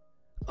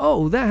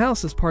 "Oh, that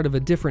house is part of a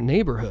different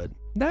neighborhood.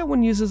 That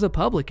one uses a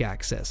public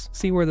access.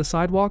 See where the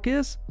sidewalk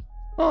is?"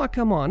 "Oh,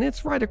 come on,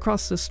 it's right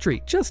across the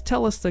street. Just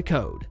tell us the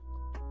code."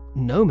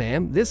 "No,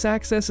 ma'am, this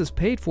access is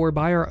paid for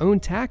by our own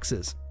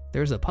taxes.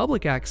 There's a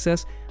public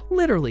access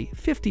literally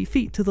 50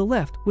 feet to the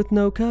left with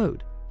no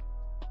code."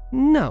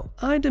 "No,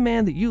 I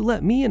demand that you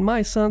let me and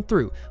my son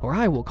through, or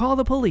I will call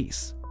the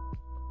police."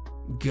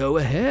 "Go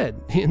ahead.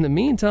 In the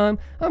meantime,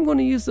 I'm going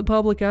to use the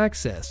public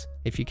access.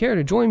 If you care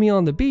to join me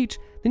on the beach,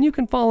 then you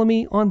can follow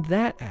me on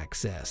that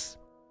access."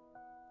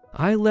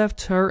 I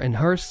left her and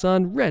her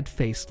son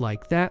red-faced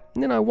like that,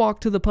 and then I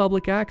walked to the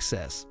public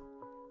access.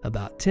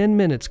 About 10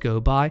 minutes go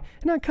by,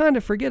 and I kind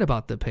of forget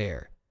about the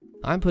pair.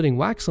 I'm putting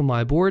wax on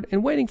my board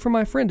and waiting for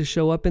my friend to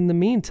show up in the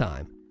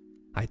meantime.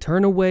 I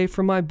turn away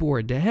from my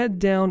board to head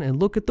down and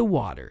look at the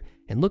water,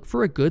 and look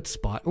for a good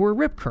spot or a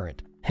rip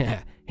current.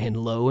 And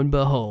lo and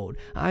behold,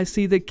 I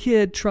see the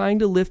kid trying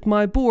to lift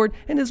my board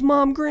and his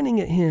mom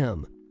grinning at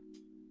him.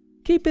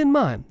 Keep in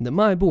mind that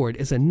my board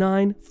is a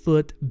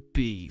 9-foot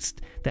beast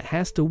that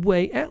has to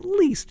weigh at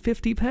least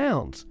 50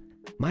 pounds.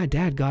 My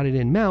dad got it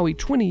in Maui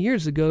 20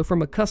 years ago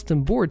from a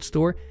custom board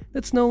store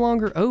that's no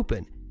longer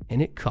open,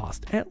 and it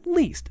cost at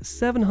least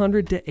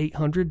 $700 to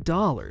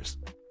 $800.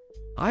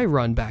 I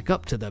run back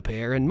up to the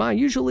pair and my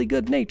usually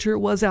good nature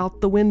was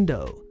out the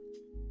window.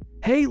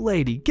 "Hey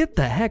lady, get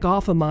the heck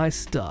off of my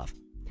stuff.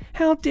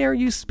 How dare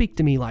you speak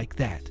to me like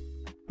that?"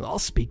 "I'll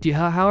speak to you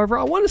however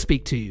I want to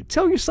speak to you.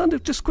 Tell your son to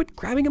just quit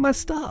grabbing at my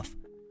stuff."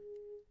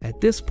 At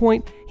this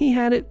point, he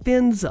had it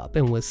fins up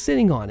and was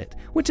sitting on it,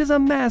 which is a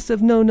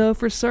massive no-no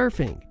for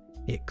surfing.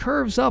 It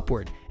curves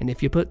upward, and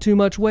if you put too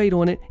much weight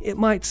on it, it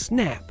might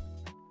snap.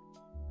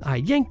 I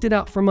yanked it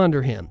out from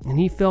under him and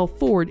he fell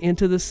forward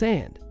into the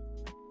sand.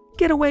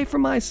 "Get away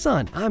from my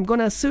son. I'm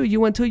gonna sue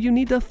you until you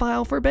need to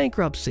file for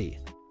bankruptcy."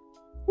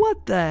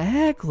 "What the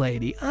heck,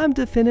 lady? I'm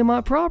defending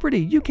my property.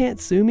 You can't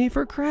sue me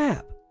for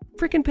crap."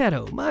 "Frickin'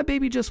 pedo, my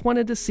baby just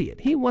wanted to see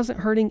it. He wasn't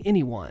hurting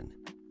anyone."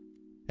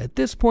 At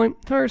this point,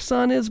 her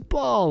son is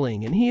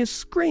bawling and he is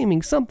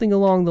screaming something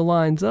along the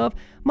lines of,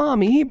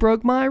 "Mommy, he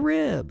broke my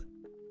rib."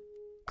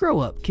 Grow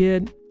up,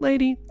 kid.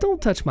 Lady,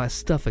 don't touch my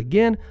stuff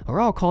again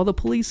or I'll call the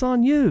police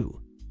on you.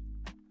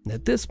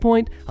 At this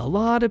point, a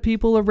lot of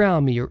people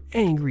around me are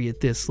angry at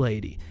this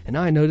lady, and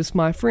I notice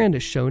my friend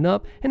has shown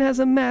up and has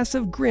a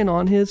massive grin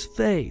on his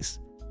face.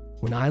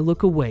 When I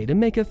look away to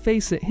make a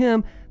face at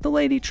him, the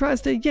lady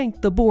tries to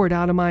yank the board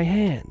out of my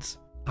hands.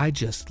 I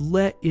just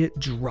let it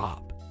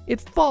drop. It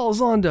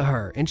falls onto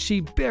her and she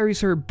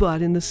buries her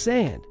butt in the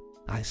sand.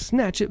 I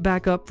snatch it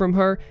back up from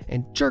her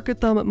and jerk a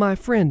thumb at my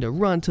friend to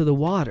run to the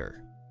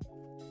water.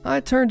 I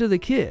turn to the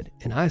kid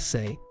and I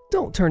say,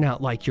 "Don't turn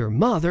out like your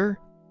mother."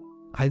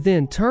 I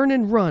then turn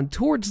and run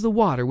towards the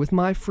water with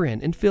my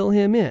friend and fill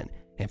him in,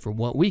 and from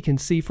what we can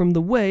see from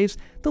the waves,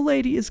 the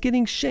lady is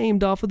getting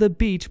shamed off of the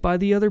beach by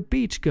the other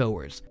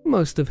beachgoers,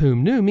 most of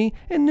whom knew me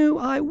and knew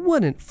I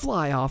wouldn't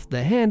fly off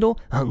the handle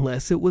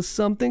unless it was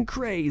something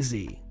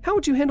crazy. How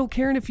would you handle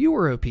Karen if you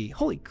were OP?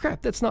 Holy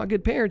crap, that's not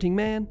good parenting,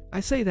 man. I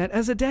say that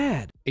as a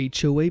dad.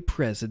 HOA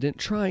president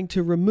trying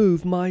to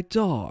remove my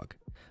dog.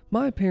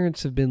 My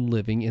parents have been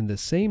living in the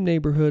same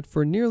neighborhood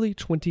for nearly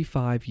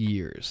 25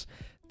 years.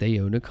 They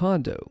own a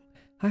condo.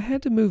 I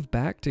had to move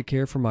back to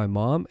care for my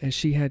mom as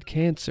she had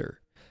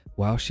cancer.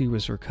 While she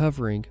was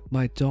recovering,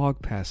 my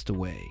dog passed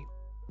away.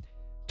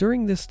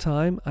 During this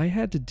time, I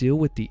had to deal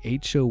with the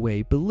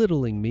HOA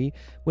belittling me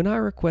when I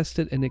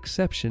requested an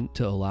exception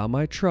to allow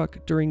my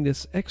truck during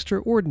this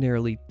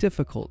extraordinarily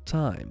difficult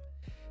time.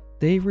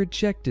 They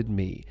rejected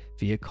me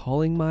via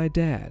calling my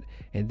dad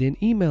and then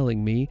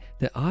emailing me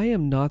that I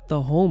am not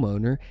the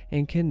homeowner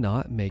and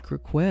cannot make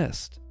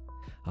requests.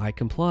 I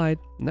complied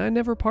and I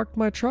never parked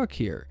my truck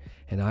here,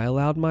 and I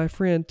allowed my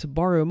friend to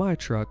borrow my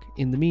truck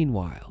in the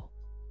meanwhile.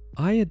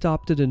 I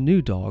adopted a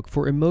new dog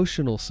for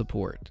emotional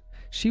support.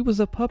 She was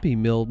a puppy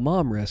mill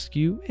mom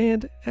rescue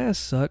and, as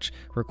such,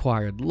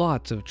 required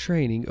lots of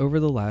training over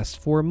the last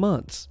 4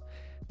 months.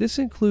 This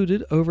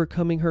included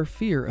overcoming her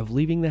fear of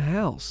leaving the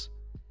house.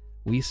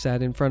 We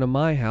sat in front of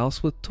my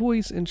house with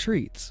toys and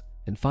treats,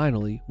 and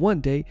finally,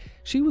 one day,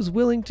 she was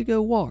willing to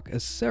go walk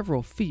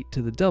several feet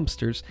to the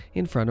dumpsters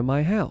in front of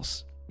my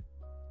house.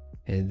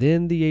 And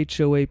then the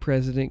HOA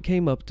president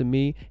came up to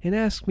me and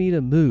asked me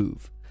to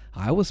move.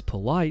 I was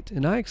polite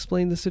and I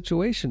explained the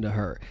situation to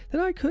her,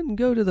 that I couldn't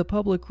go to the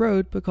public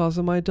road because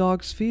of my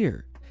dog's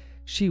fear.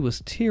 She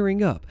was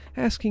tearing up,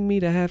 asking me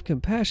to have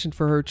compassion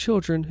for her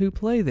children who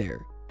play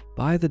there,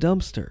 by the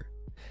dumpster.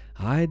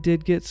 I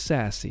did get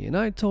sassy and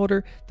I told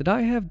her that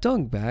I have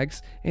dung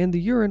bags and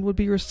the urine would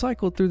be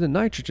recycled through the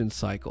nitrogen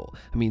cycle.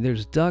 I mean,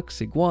 there's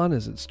ducks,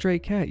 iguanas, and stray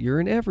cat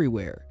urine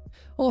everywhere.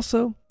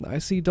 Also, I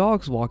see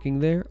dogs walking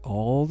there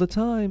all the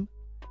time.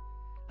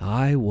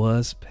 I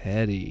was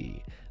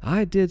petty.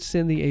 I did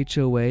send the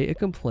HOA a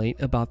complaint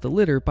about the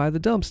litter by the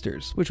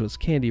dumpsters, which was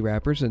candy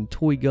wrappers and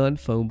toy gun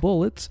foam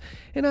bullets,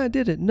 and I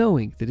did it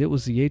knowing that it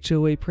was the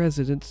HOA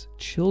president's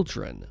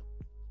children.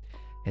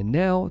 And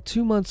now,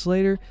 2 months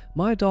later,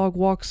 my dog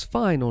walks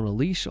fine on a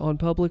leash on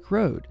public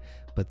road,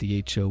 but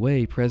the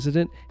HOA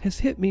president has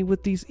hit me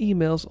with these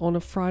emails on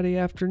a Friday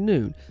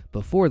afternoon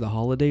before the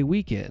holiday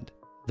weekend.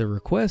 The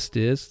request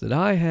is that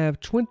I have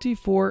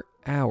 24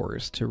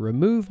 hours to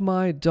remove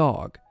my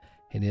dog,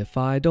 and if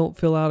I don't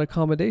fill out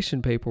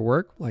accommodation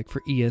paperwork, like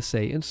for ESA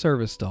and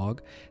service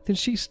dog, then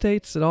she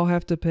states that I'll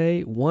have to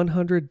pay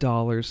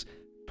 $100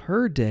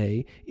 per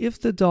day if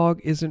the dog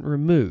isn't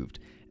removed,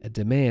 a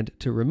demand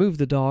to remove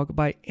the dog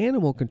by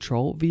animal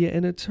control via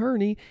an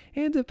attorney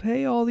and to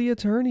pay all the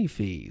attorney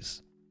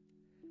fees.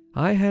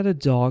 I had a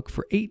dog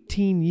for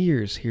 18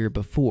 years here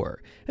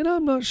before, and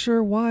I'm not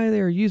sure why they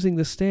are using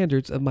the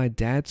standards of my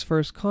dad's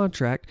first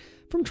contract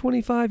from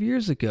 25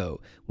 years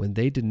ago when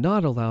they did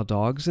not allow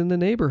dogs in the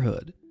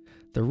neighborhood.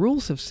 The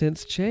rules have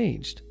since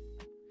changed.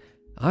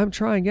 I'm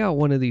trying out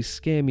one of these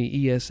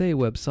scammy ESA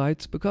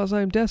websites because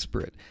I'm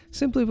desperate,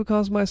 simply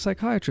because my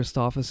psychiatrist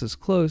office is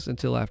closed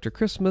until after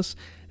Christmas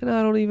and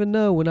I don't even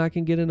know when I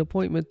can get an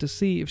appointment to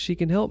see if she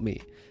can help me.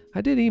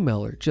 I did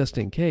email her just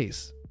in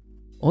case.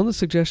 On the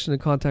suggestion to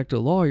contact a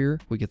lawyer,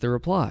 we get the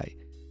reply.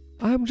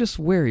 I'm just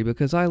wary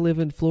because I live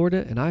in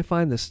Florida and I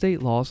find the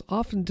state laws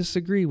often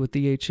disagree with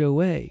the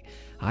HOA.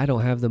 I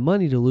don't have the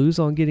money to lose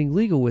on getting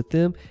legal with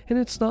them and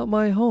it's not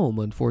my home,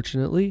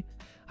 unfortunately.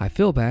 I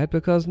feel bad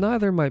because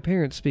neither of my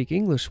parents speak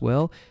English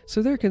well,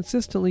 so they're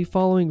consistently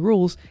following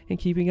rules and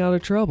keeping out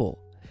of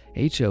trouble.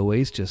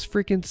 HOAs just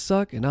freaking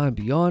suck and I'm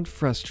beyond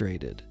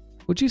frustrated.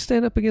 Would you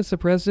stand up against the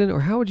president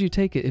or how would you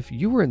take it if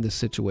you were in this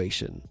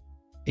situation?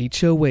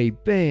 HOA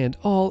banned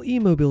all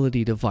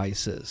e-mobility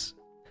devices.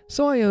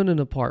 So I own an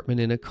apartment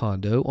in a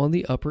condo on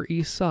the Upper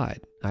East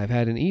Side. I've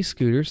had an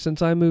e-scooter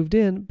since I moved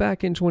in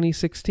back in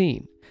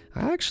 2016.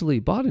 I actually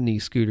bought an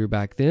e-scooter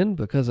back then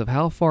because of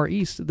how far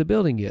east the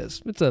building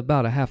is. It's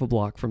about a half a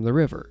block from the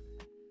river.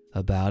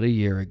 About a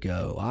year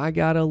ago, I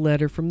got a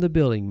letter from the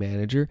building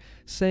manager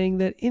saying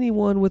that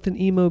anyone with an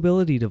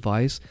e-mobility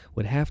device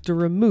would have to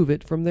remove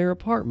it from their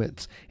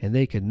apartments and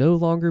they could no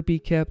longer be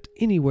kept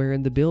anywhere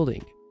in the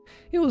building.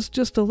 It was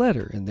just a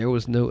letter and there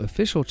was no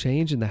official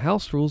change in the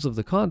house rules of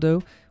the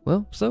condo,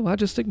 so I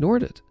just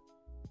ignored it.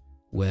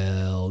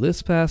 Well,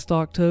 this past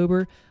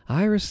October,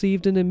 I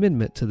received an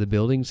amendment to the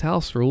building's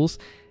house rules,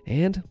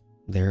 and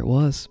there it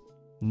was.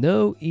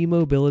 No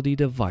e-mobility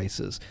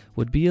devices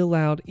would be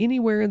allowed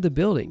anywhere in the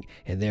building,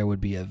 and there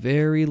would be a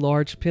very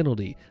large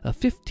penalty of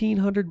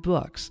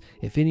 $1,500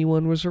 if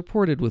anyone was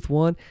reported with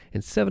one,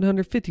 and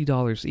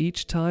 $750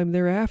 each time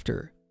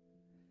thereafter.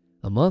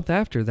 A month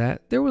after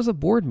that, there was a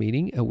board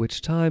meeting at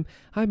which time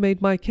I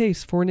made my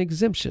case for an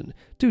exemption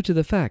due to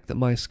the fact that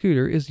my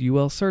scooter is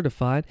UL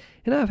certified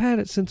and I've had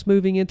it since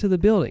moving into the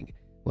building.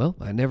 Well,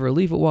 I never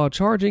leave it while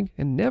charging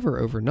and never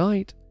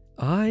overnight.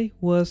 I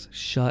was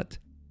shut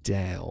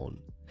down.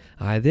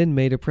 I then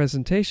made a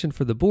presentation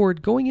for the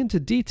board going into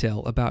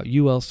detail about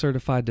UL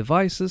certified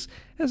devices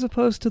as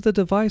opposed to the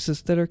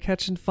devices that are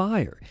catching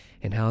fire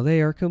and how they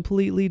are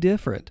completely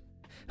different.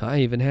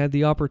 I even had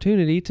the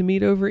opportunity to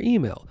meet over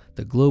email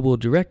the global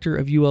director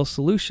of UL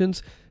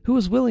Solutions, who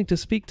was willing to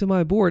speak to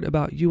my board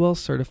about UL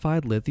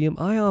certified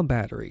lithium-ion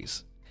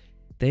batteries.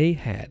 They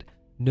had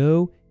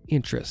no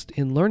interest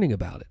in learning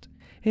about it,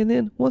 and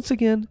then once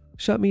again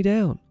shut me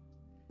down.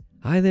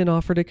 I then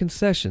offered a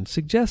concession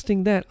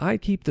suggesting that I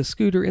keep the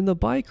scooter in the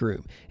bike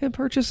room and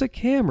purchase a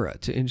camera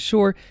to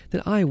ensure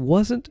that I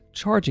wasn't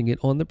charging it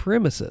on the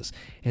premises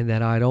and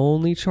that I'd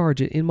only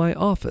charge it in my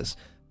office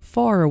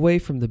far away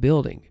from the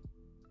building.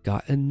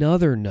 Got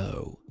another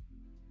no.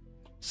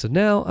 So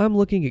now I'm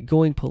looking at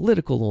going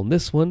political on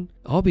this one.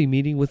 I'll be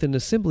meeting with an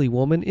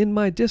assemblywoman in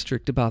my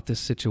district about this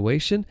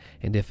situation,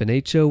 and if an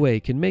HOA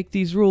can make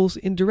these rules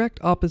in direct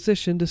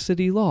opposition to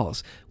city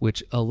laws,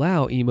 which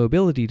allow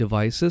e-mobility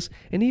devices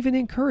and even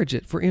encourage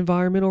it for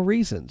environmental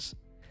reasons.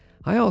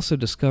 I also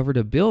discovered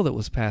a bill that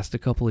was passed a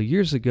couple of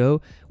years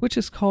ago, which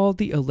is called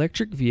the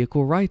Electric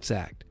Vehicle Rights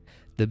Act.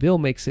 The bill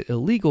makes it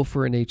illegal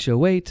for an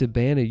HOA to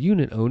ban a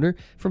unit owner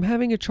from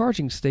having a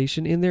charging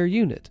station in their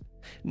unit.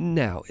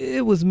 Now,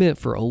 it was meant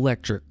for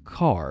electric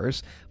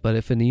cars, but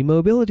if an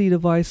e-mobility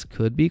device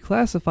could be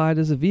classified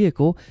as a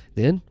vehicle,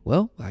 then,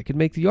 I could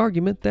make the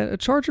argument that a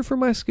charger for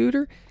my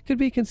scooter could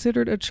be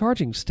considered a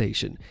charging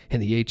station,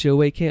 and the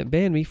HOA can't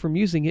ban me from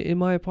using it in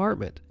my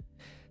apartment.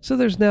 So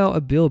there's now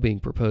a bill being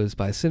proposed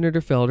by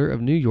Senator Felder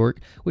of New York,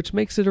 which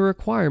makes it a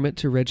requirement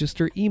to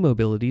register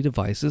e-mobility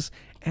devices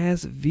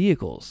as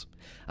vehicles.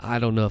 I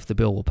don't know if the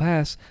bill will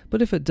pass,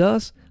 but if it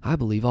does, I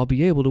believe I'll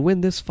be able to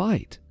win this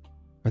fight.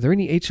 Are there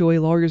any HOA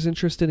lawyers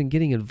interested in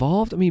getting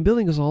involved?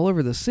 Buildings all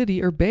over the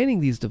city are banning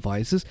these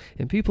devices,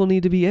 and people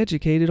need to be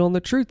educated on the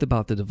truth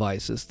about the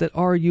devices that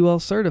are UL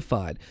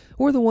certified,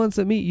 or the ones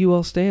that meet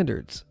UL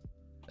standards.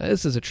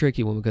 This is a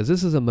tricky one because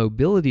this is a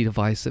mobility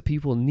device that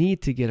people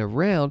need to get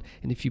around,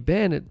 and if you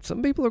ban it,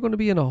 some people are going to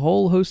be in a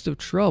whole host of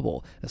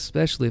trouble,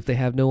 especially if they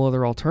have no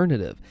other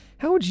alternative.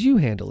 How would you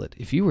handle it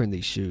if you were in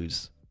these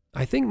shoes?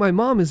 I think my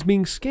mom is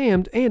being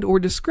scammed and or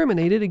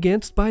discriminated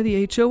against by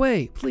the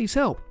HOA. Please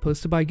help.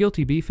 Posted by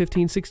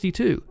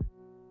GuiltyB1562.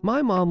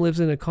 My mom lives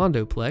in a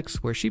condoplex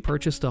where she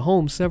purchased a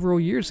home several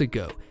years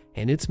ago,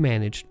 and it's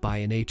managed by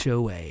an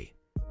HOA.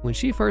 When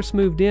she first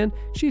moved in,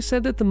 she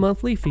said that the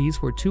monthly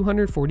fees were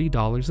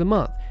 $240 a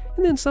month,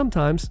 and then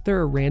sometimes there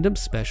are random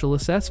special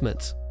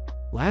assessments.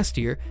 Last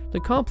year, the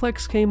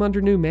complex came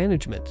under new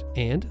management,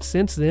 and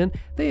since then,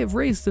 they have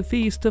raised the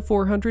fees to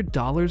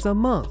 $400 a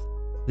month.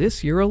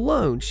 This year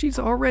alone, she's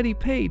already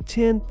paid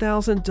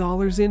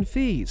 $10,000 in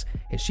fees,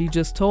 and she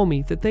just told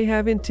me that they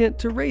have intent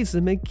to raise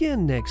them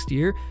again next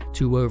year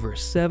to over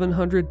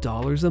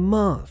 $700 a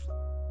month.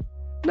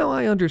 Now,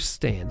 I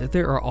understand that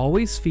there are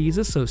always fees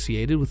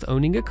associated with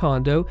owning a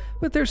condo,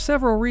 but there's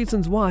several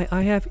reasons why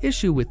I have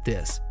issue with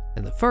this.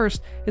 And the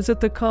first is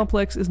that the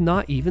complex is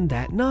not even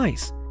that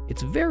nice.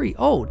 It's very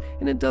old,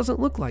 and it doesn't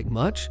look like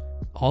much.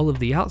 All of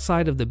the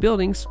outside of the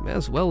buildings,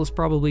 as well as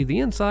probably the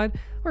inside,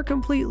 are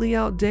completely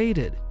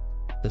outdated.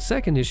 The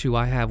second issue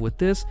I have with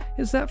this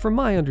is that from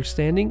my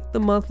understanding, the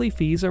monthly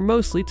fees are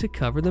mostly to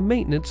cover the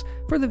maintenance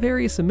for the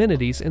various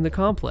amenities in the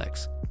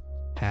complex.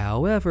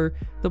 However,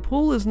 the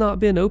pool has not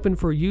been open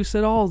for use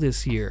at all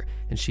this year,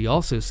 and she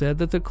also said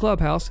that the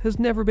clubhouse has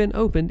never been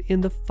opened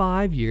in the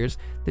 5 years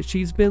that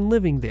she's been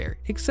living there,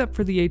 except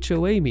for the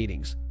HOA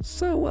meetings.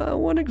 So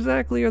what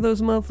exactly are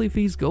those monthly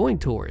fees going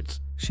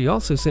towards? She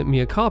also sent me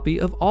a copy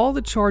of all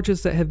the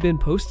charges that have been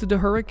posted to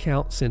her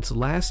account since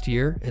last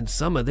year, and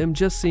some of them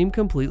just seem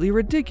completely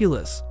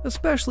ridiculous,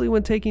 especially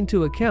when taking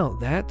into account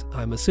that,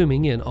 I'm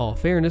assuming in all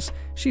fairness,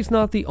 she's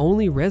not the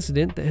only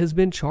resident that has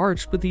been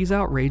charged with these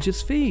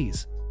outrageous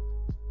fees.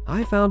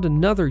 I found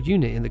another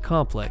unit in the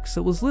complex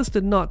that was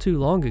listed not too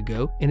long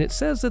ago, and it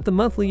says that the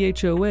monthly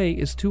HOA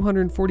is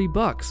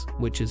 $240,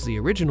 which is the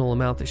original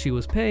amount that she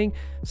was paying,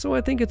 so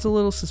I think it's a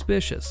little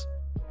suspicious.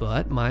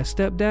 But my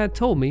stepdad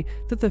told me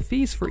that the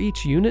fees for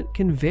each unit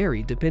can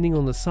vary depending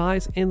on the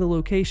size and the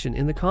location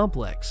in the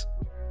complex.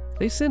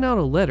 They sent out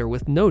a letter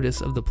with notice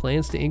of the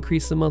plans to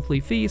increase the monthly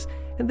fees,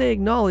 and they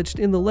acknowledged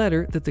in the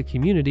letter that the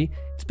community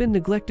has been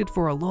neglected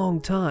for a long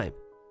time.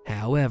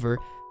 However,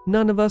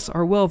 none of us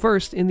are well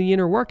versed in the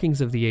inner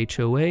workings of the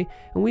HOA,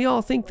 and we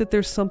all think that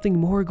there's something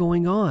more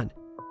going on.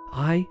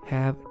 I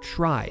have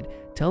tried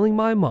telling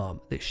my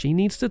mom that she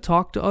needs to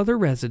talk to other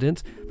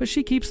residents, but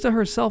she keeps to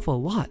herself a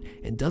lot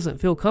and doesn't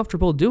feel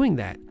comfortable doing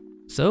that.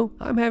 So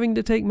I'm having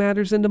to take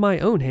matters into my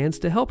own hands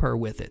to help her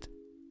with it.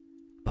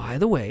 By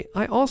the way,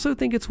 I also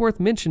think it's worth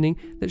mentioning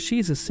that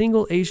she's a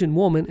single Asian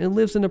woman and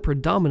lives in a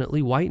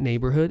predominantly white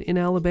neighborhood in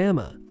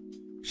Alabama.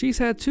 She's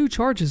had 2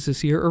 charges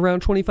this year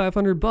around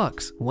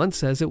 $2,500. One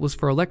says it was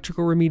for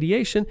electrical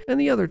remediation, and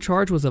the other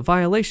charge was a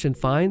violation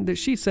fine that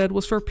she said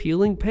was for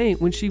peeling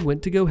paint when she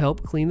went to go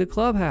help clean the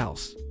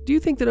clubhouse. Do you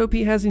think that OP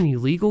has any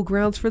legal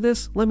grounds for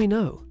this? Let me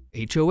know.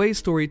 HOA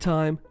story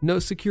time. No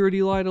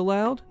security light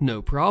allowed?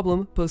 No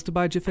problem. Posted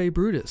by Jaffe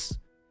Brutus.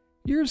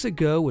 Years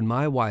ago, when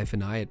my wife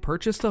and I had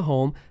purchased a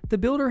home, the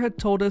builder had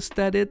told us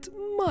that it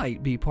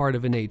might be part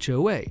of an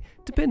HOA,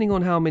 depending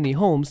on how many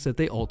homes that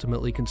they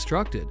ultimately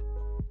constructed.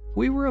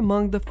 We were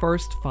among the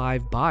first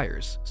 5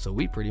 buyers, so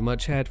we pretty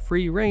much had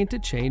free reign to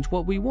change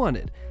what we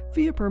wanted,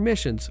 via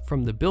permissions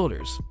from the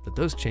builders, that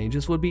those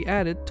changes would be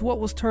added to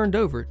what was turned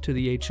over to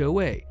the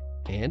HOA,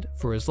 and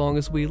for as long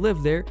as we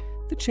lived there,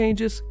 the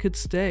changes could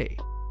stay.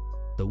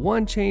 The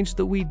one change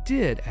that we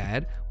did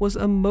add was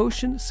a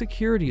motion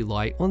security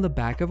light on the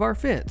back of our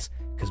fence,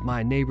 because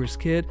my neighbor's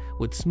kid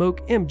would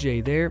smoke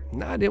MJ there,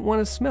 and I didn't want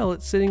to smell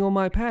it sitting on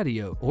my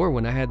patio, or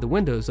when I had the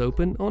windows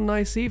open on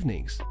nice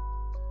evenings.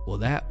 Well,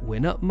 that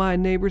went up my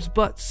neighbor's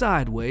butt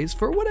sideways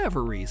for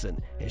whatever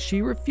reason, and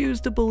she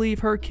refused to believe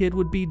her kid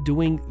would be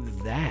doing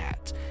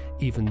that,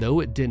 even though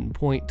it didn't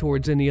point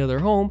towards any other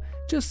home,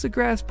 just the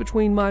grass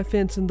between my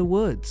fence and the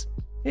woods.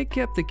 It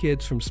kept the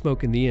kids from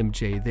smoking the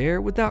MJ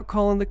there without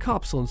calling the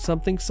cops on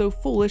something so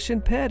foolish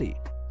and petty.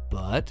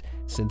 But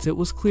since it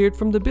was cleared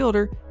from the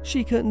builder,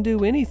 she couldn't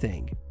do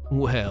anything.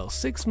 Well,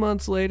 6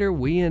 months later,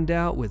 we end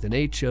out with an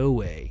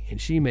HOA,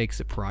 and she makes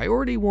it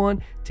priority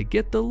 1 to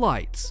get the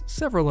lights.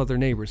 Several other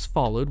neighbors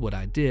followed what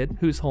I did,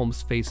 whose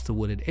homes faced the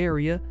wooded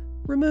area,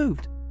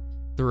 removed.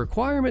 The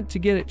requirement to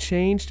get it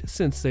changed,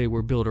 since they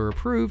were builder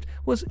approved,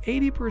 was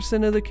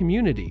 80% of the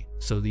community,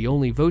 so the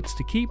only votes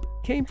to keep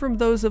came from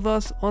those of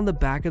us on the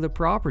back of the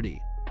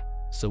property.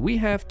 So we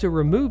have to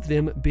remove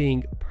them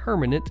being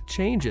permanent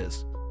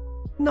changes.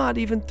 Not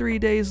even 3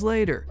 days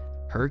later,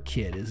 her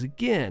kid is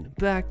again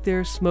back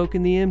there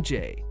smoking the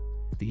MJ.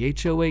 The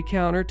HOA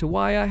counter to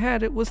why I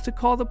had it was to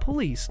call the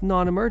police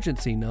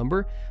non-emergency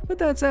number, but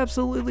that's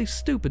absolutely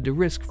stupid to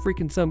risk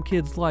freaking some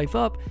kid's life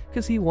up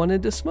because he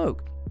wanted to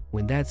smoke,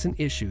 when that's an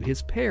issue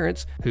his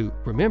parents, who,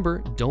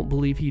 remember, don't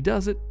believe he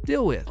does it,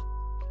 deal with.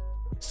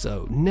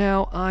 So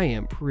now I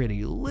am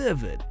pretty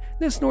livid.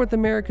 This North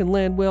American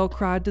land whale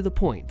cried to the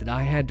point that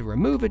I had to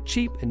remove a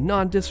cheap and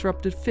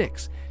non-disruptive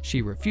fix.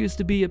 She refused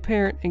to be a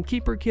parent and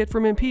keep her kid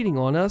from impeding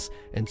on us,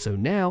 and so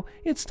now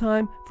it's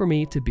time for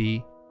me to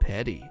be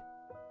petty.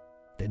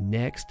 The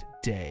next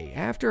day,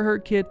 after her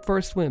kid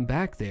first went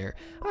back there,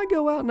 I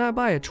go out and I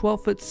buy a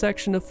 12-foot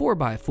section of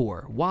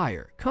 4x4,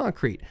 wire,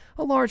 concrete,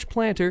 a large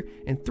planter,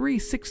 and 3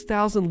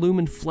 6,000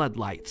 lumen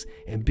floodlights,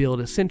 and build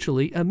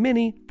essentially a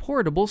mini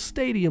portable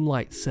stadium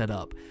light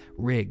setup,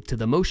 rigged to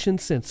the motion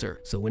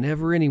sensor, so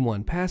whenever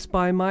anyone passed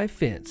by my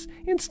fence,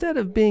 instead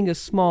of being a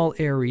small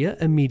area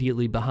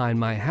immediately behind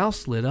my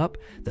house lit up,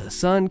 the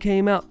sun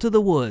came out to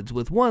the woods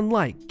with one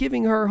light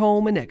giving her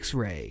home an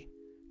X-ray.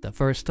 The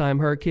first time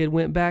her kid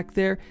went back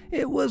there,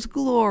 it was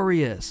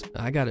glorious.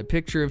 I got a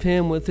picture of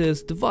him with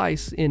his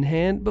device in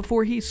hand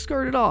before he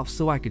skirted off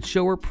so I could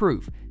show her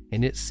proof,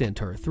 and it sent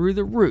her through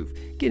the roof,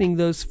 getting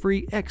those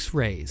free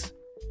X-rays.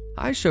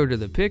 I showed her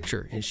the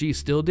picture, and she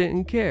still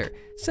didn't care,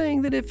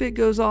 saying that if it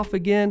goes off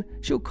again,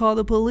 she'll call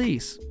the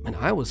police, and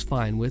I was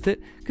fine with it,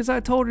 because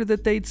I told her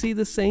that they'd see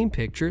the same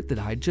picture that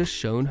I'd just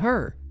shown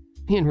her.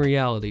 In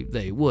reality,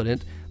 they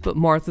wouldn't, but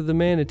Martha the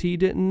manatee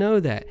didn't know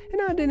that,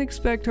 and I didn't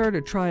expect her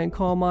to try and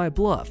call my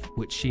bluff,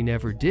 which she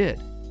never did.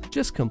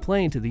 Just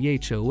complained to the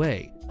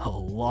HOA a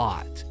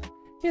lot.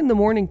 In the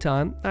morning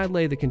time, I'd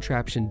lay the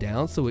contraption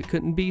down so it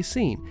couldn't be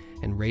seen,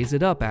 and raise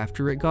it up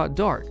after it got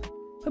dark.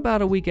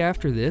 About a week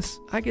after this,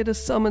 I get a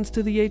summons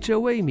to the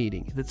HOA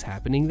meeting that's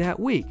happening that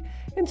week,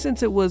 and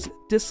since it was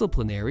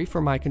disciplinary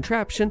for my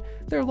contraption,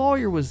 their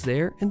lawyer was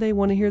there and they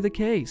want to hear the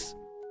case.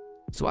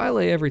 So I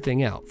lay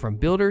everything out, from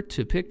builder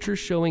to pictures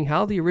showing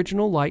how the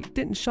original light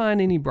didn't shine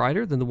any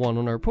brighter than the one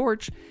on our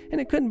porch, and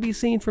it couldn't be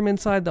seen from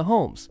inside the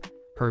homes.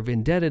 Her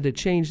vendetta to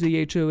change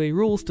the HOA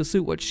rules to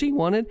suit what she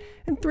wanted,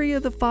 and 3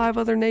 of the 5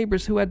 other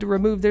neighbors who had to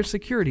remove their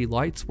security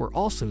lights were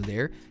also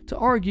there to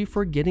argue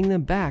for getting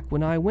them back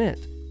when I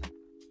went.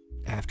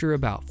 After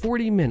about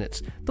 40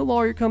 minutes, the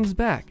lawyer comes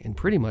back and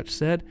pretty much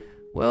said,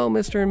 "Well,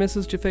 Mr. and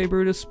Mrs. Jaffe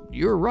Brutus,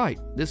 you're right.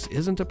 This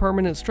isn't a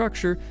permanent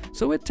structure,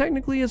 so it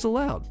technically is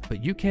allowed,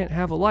 but you can't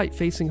have a light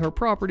facing her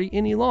property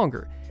any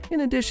longer.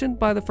 In addition,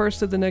 by the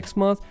first of the next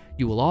month,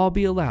 you will all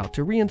be allowed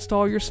to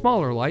reinstall your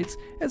smaller lights,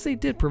 as they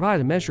did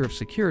provide a measure of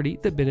security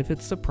that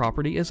benefits the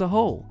property as a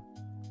whole."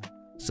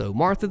 So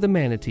Martha the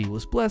manatee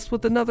was blessed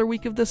with another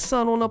week of the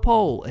sun on a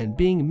pole and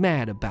being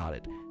mad about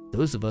it.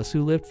 Those of us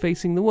who lived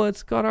facing the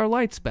woods got our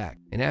lights back,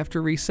 and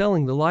after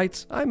reselling the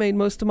lights, I made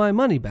most of my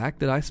money back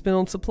that I spent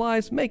on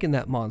supplies making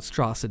that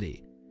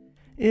monstrosity.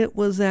 It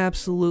was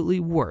absolutely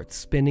worth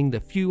spending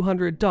the few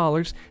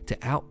 $100s to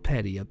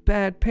out-petty a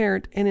bad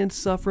parent and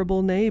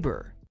insufferable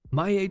neighbor.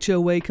 My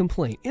HOA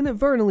complaint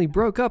inadvertently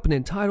broke up an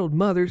entitled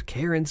mother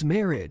Karen's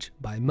marriage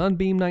by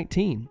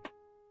Moonbeam19.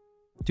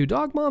 Do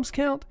dog moms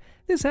count?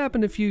 This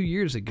happened a few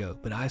years ago,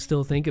 but I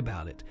still think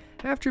about it.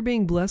 After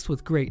being blessed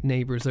with great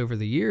neighbors over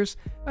the years,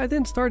 I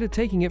then started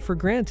taking it for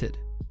granted.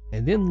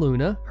 And then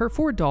Luna, her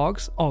 4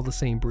 dogs, all the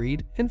same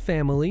breed, and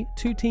family,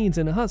 2 teens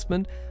and a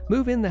husband,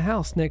 move in the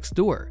house next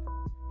door.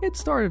 It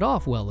started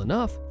off well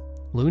enough.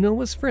 Luna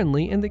was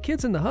friendly and the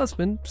kids and the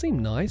husband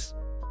seemed nice.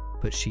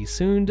 But she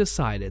soon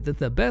decided that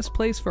the best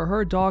place for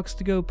her dogs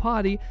to go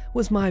potty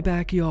was my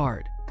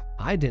backyard.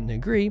 I didn't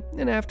agree,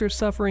 and after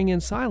suffering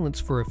in silence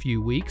for a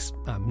few weeks,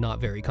 I'm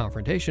not very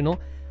confrontational,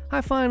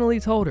 I finally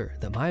told her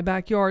that my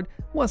backyard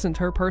wasn't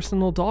her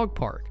personal dog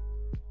park.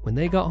 When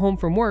they got home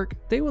from work,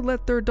 they would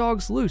let their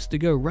dogs loose to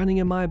go running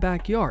in my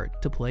backyard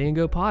to play and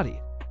go potty.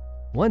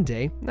 One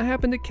day, I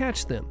happened to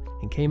catch them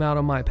and came out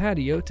on my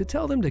patio to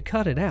tell them to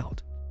cut it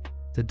out.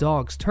 The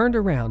dogs turned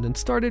around and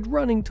started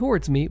running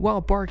towards me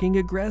while barking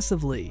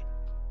aggressively.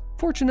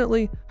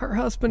 Fortunately, her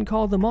husband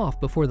called them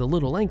off before the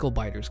little ankle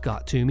biters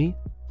got to me.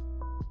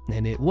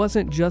 And it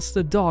wasn't just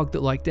the dog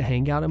that liked to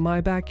hang out in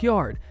my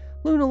backyard.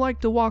 Luna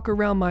liked to walk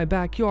around my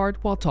backyard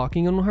while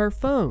talking on her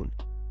phone.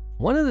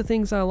 One of the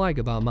things I like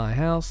about my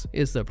house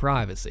is the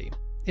privacy.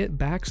 It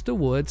backs to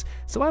woods,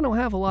 so I don't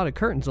have a lot of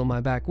curtains on my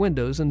back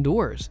windows and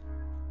doors.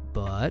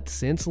 But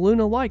since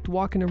Luna liked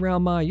walking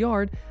around my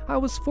yard, I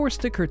was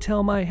forced to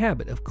curtail my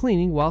habit of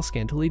cleaning while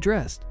scantily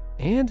dressed.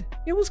 And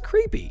it was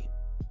creepy.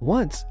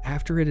 Once,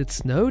 after it had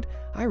snowed,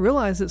 I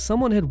realized that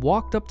someone had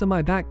walked up to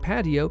my back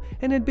patio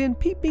and had been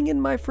peeping in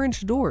my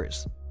French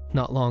doors.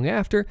 Not long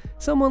after,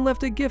 someone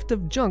left a gift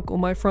of junk on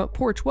my front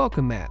porch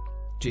welcome mat.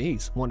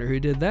 Geez, wonder who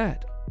did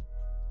that.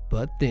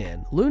 But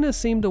then, Luna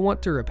seemed to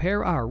want to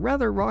repair our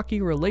rather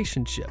rocky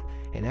relationship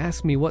and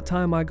asked me what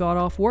time I got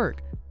off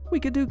work. We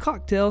could do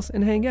cocktails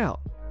and hang out.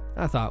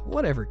 I thought,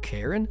 whatever,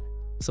 Karen.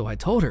 So I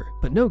told her,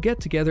 but no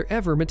get-together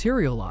ever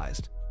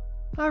materialized.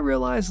 I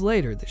realized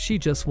later that she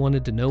just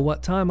wanted to know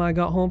what time I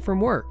got home from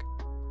work.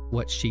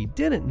 What she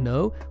didn't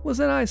know was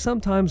that I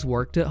sometimes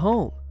worked at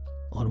home.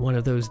 On one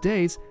of those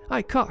days,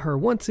 I caught her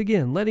once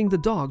again letting the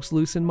dogs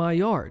loose in my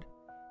yard.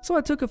 So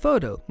I took a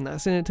photo and I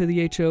sent it to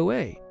the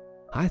HOA.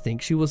 I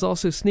think she was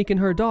also sneaking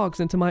her dogs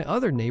into my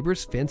other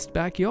neighbor's fenced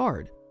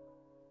backyard.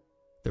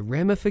 The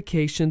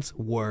ramifications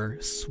were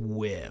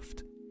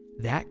swift.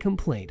 That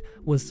complaint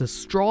was the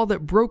straw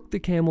that broke the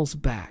camel's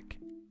back.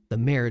 The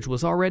marriage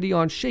was already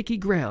on shaky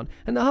ground,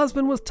 and the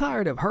husband was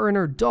tired of her and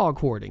her dog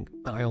hoarding.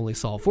 I only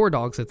saw 4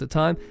 dogs at the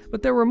time,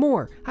 but there were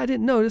more I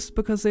didn't notice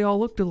because they all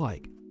looked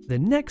alike. The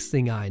next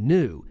thing I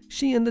knew,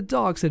 she and the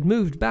dogs had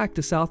moved back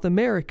to South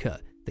America.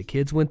 The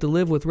kids went to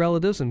live with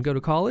relatives and go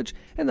to college,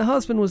 and the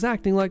husband was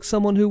acting like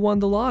someone who won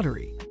the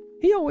lottery.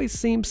 He always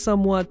seemed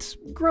somewhat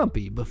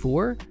grumpy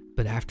before,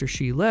 but after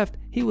she left,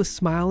 he was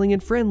smiling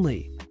and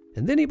friendly.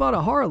 And then he bought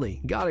a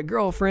Harley, got a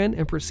girlfriend,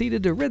 and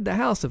proceeded to rid the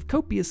house of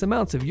copious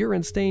amounts of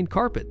urine-stained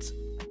carpets.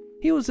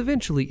 He was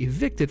eventually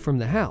evicted from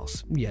the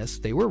house. Yes,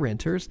 they were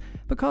renters,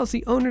 because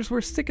the owners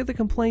were sick of the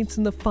complaints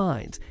and the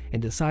fines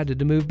and decided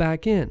to move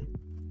back in.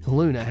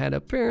 Luna had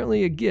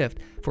apparently a gift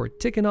for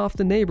ticking off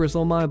the neighbors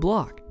on my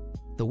block.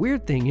 The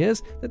weird thing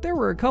is that there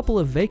were a couple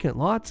of vacant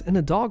lots and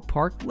a dog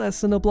park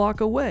less than a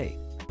block away.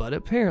 But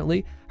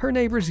apparently, her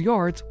neighbors'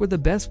 yards were the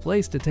best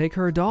place to take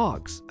her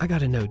dogs. I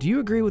gotta know, do you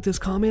agree with this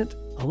comment?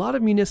 A lot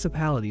of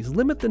municipalities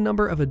limit the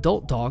number of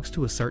adult dogs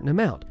to a certain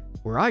amount.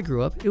 Where I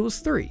grew up, it was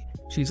 3.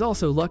 She's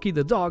also lucky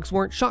the dogs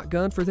weren't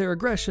shotgunned for their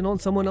aggression on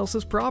someone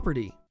else's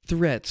property.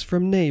 Threats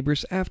from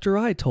neighbors after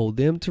I told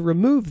them to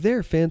remove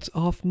their fence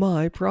off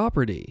my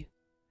property.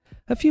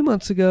 A few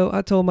months ago,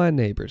 I told my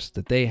neighbors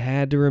that they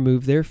had to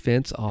remove their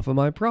fence off of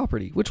my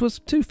property, which was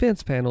 2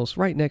 fence panels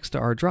right next to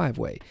our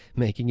driveway,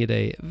 making it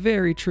a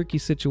very tricky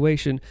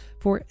situation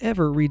for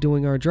ever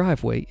redoing our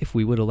driveway if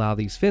we would allow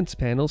these fence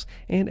panels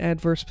and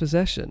adverse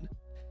possession.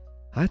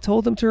 I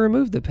told them to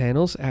remove the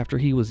panels after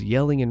he was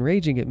yelling and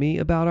raging at me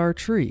about our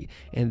tree,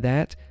 and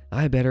that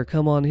I better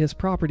come on his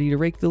property to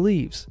rake the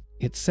leaves.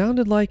 It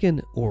sounded like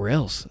an "or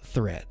else"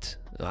 threat.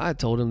 I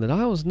told him that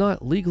I was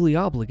not legally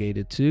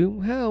obligated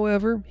to,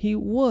 however, he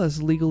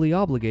was legally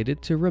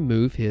obligated to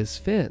remove his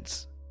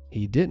fence.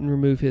 He didn't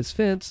remove his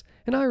fence,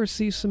 and I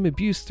received some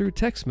abuse through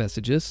text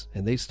messages,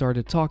 and they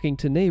started talking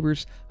to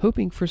neighbors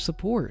hoping for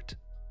support.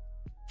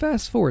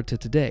 Fast forward to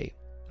today.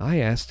 I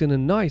asked in a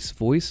nice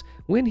voice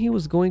when he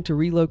was going to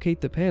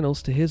relocate the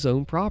panels to his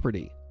own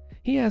property.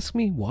 He asked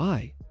me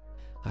why.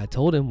 I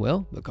told him,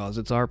 well, because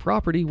it's our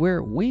property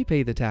where we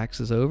pay the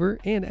taxes over,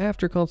 and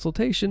after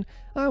consultation,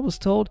 I was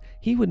told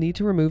he would need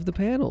to remove the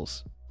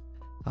panels.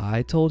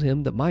 I told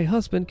him that my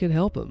husband could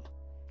help him.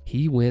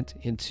 He went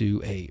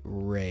into a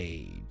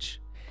rage.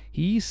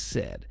 He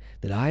said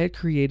that I had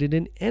created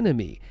an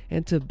enemy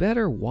and to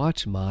better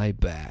watch my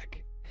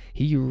back.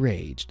 He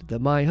raged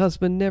that my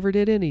husband never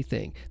did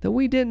anything, that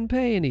we didn't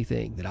pay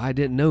anything, that I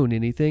didn't own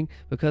anything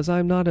because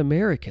I'm not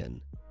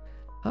American.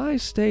 I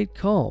stayed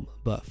calm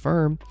but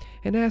firm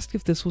and asked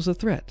if this was a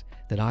threat,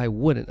 that I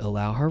wouldn't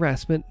allow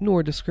harassment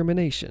nor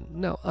discrimination.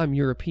 Now, I'm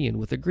European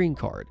with a green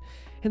card,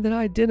 and that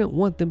I didn't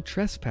want them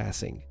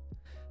trespassing.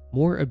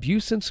 More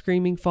abuse and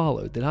screaming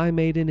followed, that I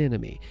made an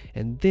enemy,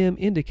 and them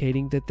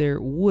indicating that there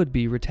would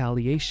be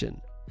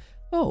retaliation.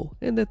 Oh,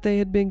 and that they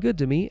had been good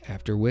to me,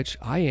 after which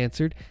I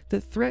answered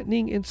that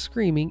threatening and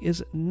screaming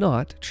is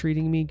not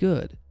treating me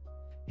good.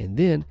 And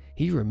then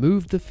he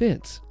removed the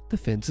fence. The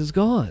fence is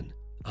gone.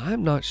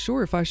 I'm not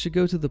sure if I should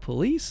go to the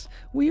police.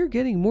 We are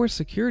getting more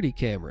security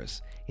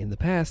cameras. In the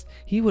past,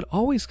 he would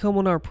always come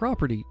on our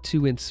property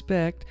to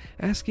inspect,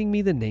 asking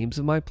me the names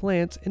of my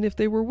plants and if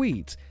they were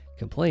weeds,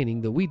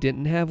 complaining that we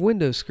didn't have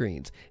window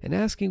screens, and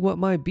asking what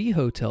my bee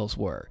hotels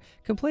were,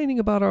 complaining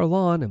about our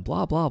lawn and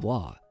blah blah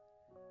blah.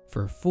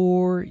 For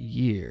 4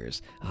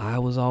 years, I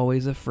was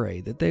always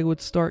afraid that they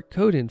would start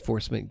code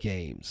enforcement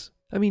games.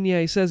 I mean, yeah,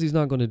 he says he's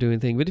not going to do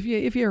anything, but if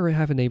you ever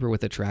have a neighbor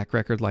with a track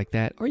record like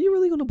that, are you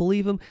really going to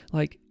believe him?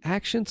 Like,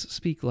 actions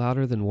speak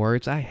louder than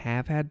words. I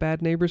have had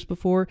bad neighbors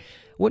before.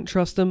 Wouldn't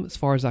trust them as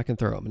far as I can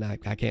throw them, and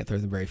I can't throw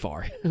them very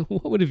far.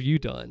 What would have you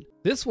done?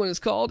 This one is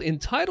called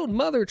Entitled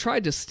Mother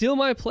Tried to Steal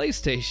My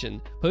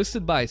PlayStation,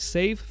 posted by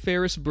Save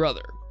Ferris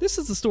Brother. This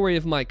is the story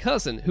of my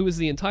cousin, who is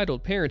the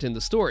entitled parent in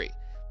the story.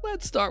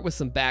 Let's start with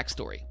some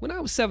backstory. When I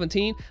was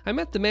 17, I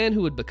met the man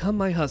who would become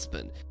my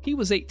husband. He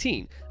was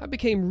 18. I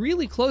became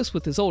really close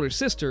with his older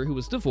sister, who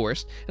was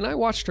divorced, and I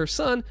watched her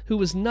son, who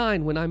was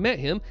 9 when I met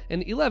him,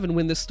 and 11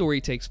 when this story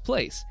takes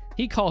place.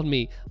 He called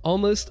me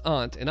almost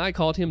aunt, and I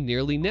called him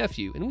nearly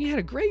nephew, and we had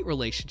a great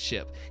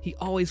relationship. He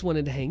always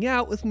wanted to hang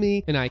out with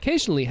me, and I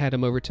occasionally had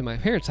him over to my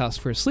parents' house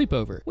for a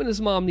sleepover when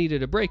his mom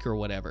needed a break or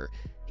whatever.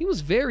 He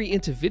was very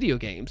into video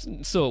games,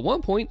 so at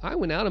one point I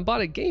went out and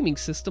bought a gaming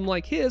system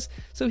like his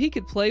so he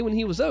could play when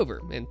he was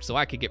over, and so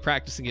I could get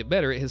practice and get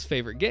better at his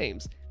favorite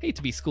games. Hate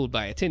to be schooled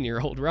by a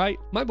 10-year-old, right?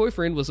 My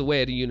boyfriend was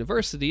away at a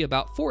university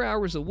about 4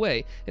 hours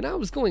away, and I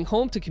was going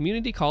home to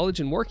community college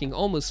and working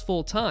almost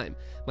full time.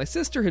 My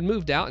sister had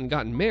moved out and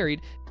gotten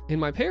married, and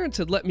my parents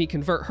had let me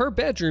convert her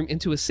bedroom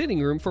into a sitting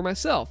room for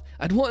myself.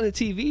 I'd won a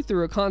TV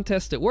through a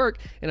contest at work,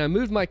 and I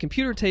moved my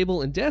computer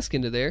table and desk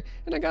into there,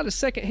 and I got a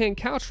second-hand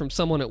couch from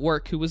someone at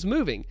work who was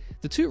moving.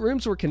 The 2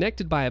 rooms were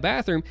connected by a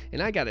bathroom,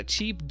 and I got a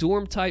cheap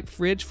dorm-type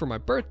fridge for my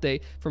birthday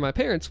for my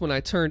parents when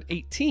I turned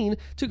 18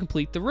 to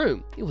complete the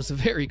room. It was a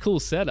very cool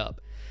setup.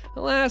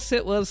 Alas,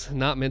 it was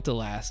not meant to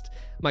last.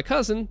 My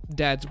cousin,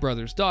 Dad's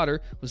brother's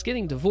daughter, was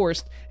getting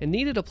divorced and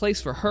needed a place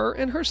for her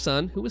and her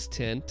son, who was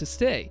 10, to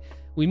stay.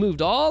 We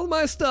moved all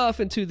my stuff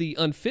into the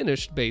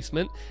unfinished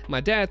basement. My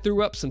dad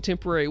threw up some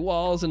temporary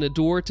walls and a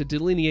door to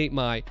delineate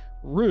my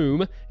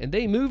room, and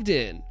they moved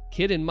in.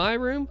 Kid in my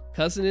room,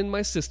 cousin in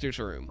my sister's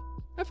room.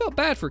 I felt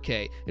bad for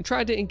Kay and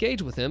tried to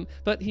engage with him,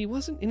 but he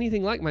wasn't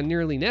anything like my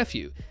nearly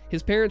nephew.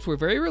 His parents were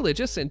very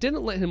religious and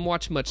didn't let him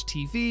watch much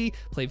TV,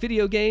 play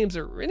video games,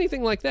 or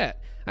anything like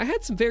that. I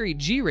had some very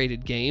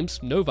G-rated games,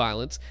 no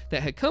violence,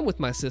 that had come with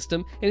my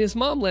system, and his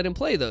mom let him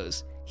play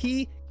those.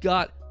 He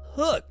got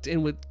hooked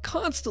and would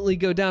constantly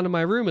go down to my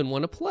room and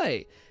want to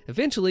play.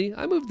 Eventually,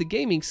 I moved the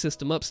gaming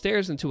system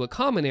upstairs into a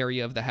common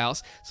area of the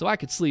house so I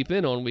could sleep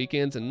in on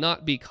weekends and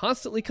not be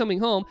constantly coming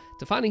home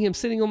to finding him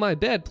sitting on my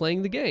bed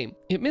playing the game.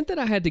 It meant that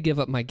I had to give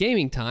up my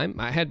gaming time.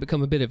 I had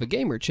become a bit of a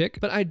gamer chick,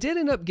 but I did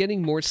end up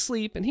getting more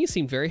sleep and he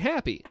seemed very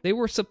happy. They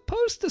were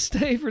supposed to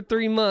stay for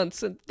 3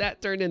 months and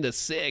that turned into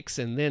 6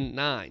 and then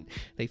 9.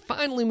 They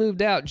finally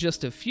moved out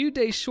just a few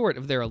days short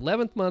of their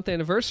 11th month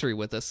anniversary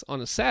with us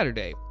on a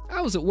Saturday.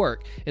 I was at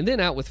work and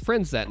then out with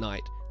friends that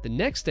night. The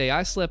next day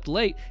I slept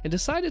late and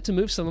decided to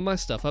move some of my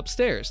stuff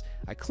upstairs.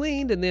 I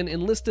cleaned and then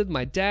enlisted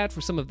my dad for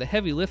some of the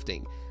heavy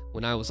lifting.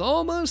 When I was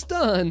almost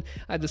done,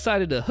 I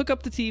decided to hook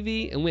up the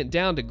TV and went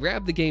down to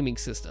grab the gaming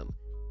system.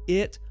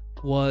 It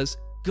was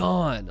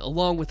gone,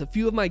 along with a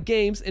few of my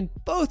games and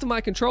both of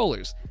my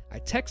controllers. I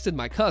texted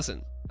my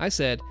cousin. I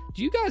said,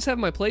 "Do you guys have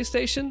my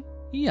PlayStation?"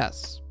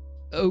 "Yes."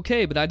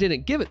 "Okay, but I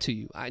didn't give it to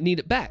you. I need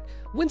it back.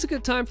 When's a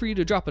good time for you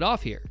to drop it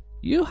off here?"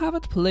 "You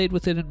haven't played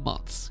with it in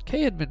months.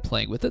 Kay had been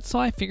playing with it, so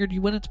I figured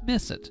you wouldn't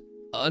miss it."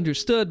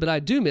 "Understood, but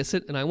I do miss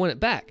it and I want it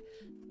back."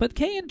 "But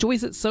Kay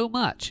enjoys it so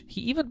much.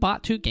 He even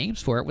bought 2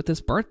 games for it with his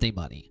birthday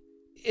money."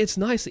 "It's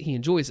nice that he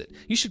enjoys it.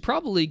 You should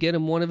probably get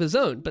him one of his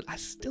own, but I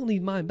still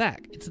need mine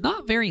back." "It's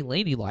not very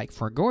ladylike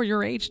for a girl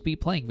your age to be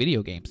playing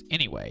video games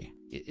anyway."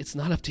 "It's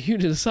not up to you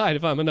to decide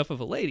if I'm enough of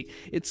a lady.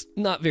 It's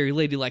not very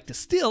ladylike to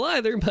steal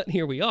either, but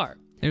here we are."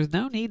 There's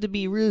no need to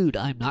be rude.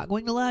 I'm not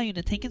going to allow you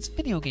to take his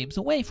video games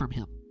away from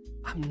him.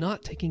 I'm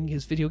not taking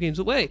his video games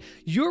away.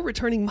 You're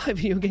returning my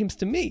video games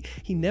to me.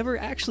 He never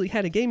actually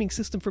had a gaming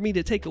system for me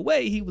to take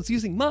away. He was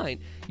using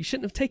mine. You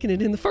shouldn't have taken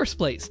it in the first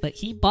place. But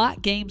he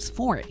bought games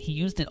for it. He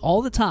used it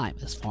all the time.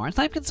 As far as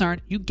I'm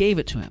concerned, you gave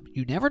it to him.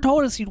 You never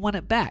told us you'd want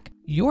it back.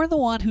 You're the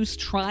one who's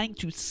trying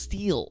to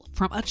steal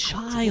from a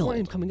child.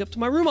 I'm coming up to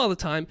my room all the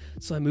time,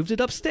 so I moved it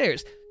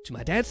upstairs to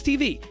my dad's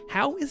TV.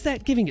 How is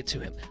that giving it to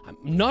him? I'm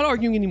not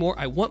arguing anymore.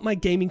 I want my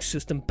gaming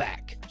system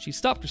back. She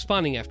stopped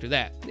responding after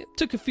that. It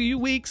took a few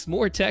weeks,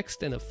 more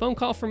text, and a phone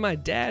call from my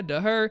dad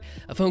to her,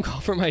 a phone call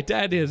from my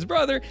dad to his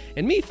brother,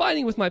 and me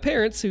fighting with my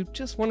parents who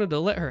just wanted to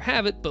let her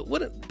have it but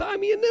wouldn't buy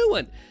me a new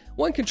one.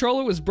 One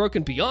controller was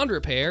broken beyond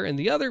repair, and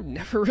the other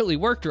never really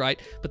worked right,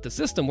 but the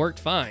system worked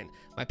fine.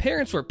 My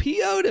parents were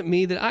PO'd at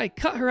me that I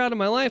cut her out of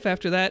my life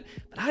after that,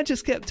 but I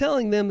just kept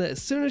telling them that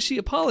as soon as she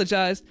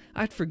apologized,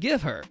 I'd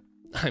forgive her.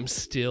 I'm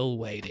still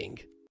waiting.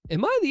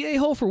 Am I the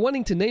a-hole for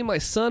wanting to name my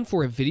son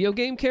for a video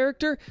game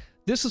character?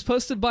 This was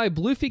posted by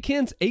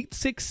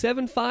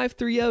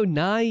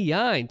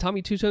Bluefykins86753099,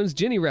 Tommy Two Tone's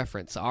Jenny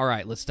reference.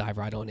 Alright, let's dive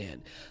right on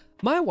in.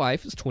 My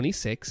wife is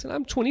 26 and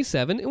I'm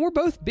 27 and we're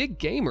both big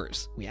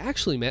gamers. We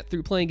actually met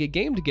through playing a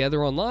game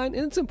together online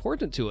and it's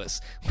important to us.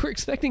 We're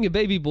expecting a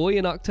baby boy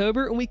in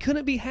October and we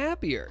couldn't be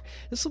happier.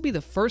 This will be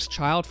the first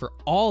child for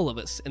all of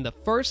us and the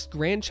first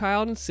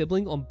grandchild and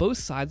sibling on both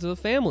sides of the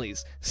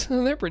families,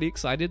 so they're pretty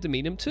excited to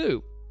meet him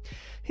too.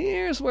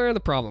 Here's where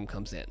the problem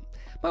comes in.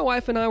 My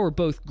wife and I were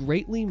both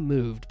greatly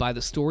moved by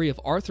the story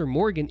of Arthur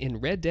Morgan in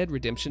Red Dead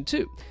Redemption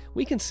 2.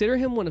 We consider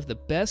him one of the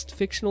best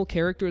fictional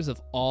characters of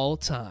all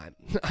time.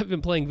 I've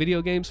been playing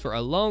video games for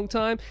a long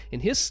time,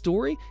 and his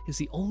story is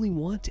the only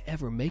one to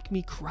ever make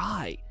me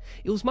cry.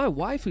 It was my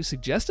wife who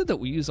suggested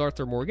that we use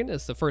Arthur Morgan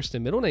as the first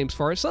and middle names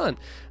for our son.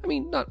 I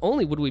mean, not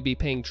only would we be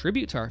paying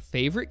tribute to our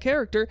favorite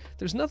character,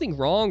 there's nothing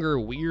wrong or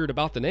weird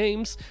about the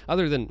names,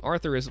 other than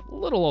Arthur is a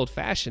little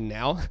old-fashioned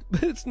now,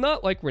 but it's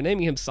not like we're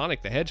naming him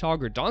Sonic the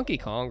Hedgehog or Donkey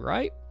Kong,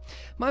 right?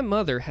 My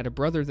mother had a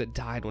brother that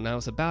died when I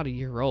was about a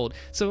year old,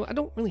 so I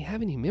don't really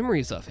have any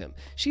memories of him.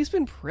 She's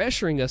been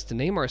pressuring us to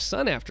name our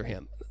son after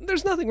him.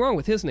 There's nothing wrong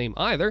with his name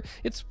either.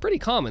 It's pretty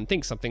common.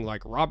 Think something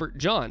like Robert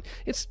John.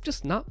 It's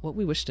just not what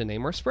we wish to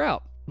name our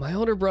sprout. My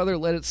older brother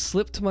let it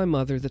slip to my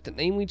mother that the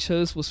name we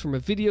chose was from a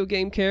video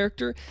game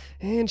character,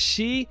 and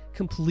she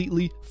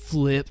completely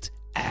flipped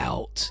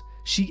out.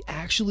 She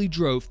actually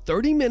drove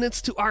 30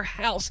 minutes to our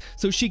house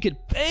so she could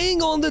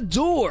bang on the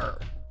door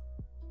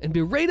and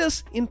berate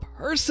us in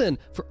person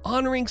for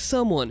honoring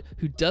someone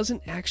who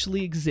doesn't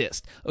actually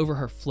exist over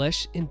her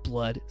flesh and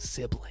blood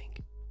sibling.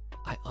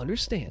 I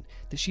understand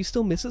that she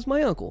still misses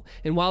my uncle,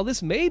 and while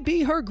this may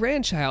be her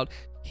grandchild,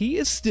 he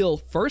is still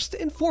first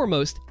and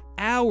foremost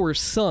our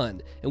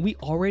son, and we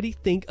already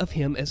think of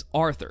him as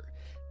Arthur.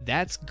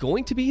 That's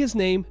going to be his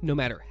name no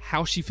matter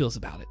how she feels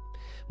about it.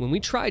 When we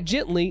tried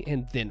gently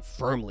and then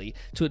firmly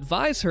to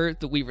advise her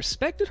that we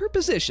respected her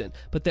position,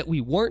 but that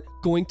we weren't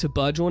going to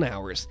budge on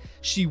ours,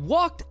 she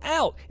walked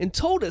out and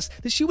told us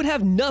that she would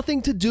have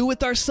nothing to do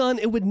with our son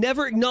and would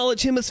never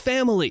acknowledge him as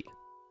family.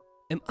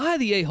 Am I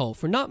the a-hole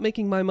for not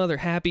making my mother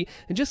happy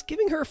and just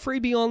giving her a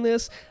freebie on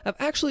this? I've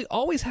actually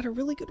always had a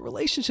really good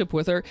relationship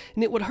with her,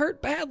 and it would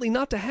hurt badly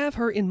not to have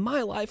her in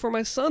my life or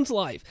my son's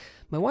life.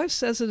 My wife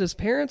says that as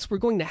parents, we're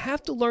going to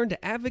have to learn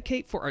to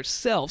advocate for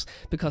ourselves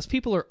because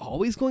people are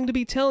always going to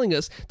be telling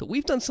us that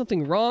we've done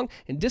something wrong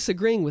and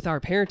disagreeing with our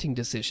parenting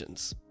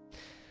decisions.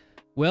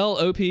 Well,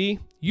 OP,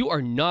 you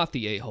are not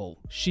the a-hole.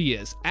 She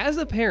is. As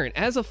a parent,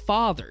 as a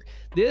father,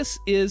 this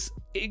is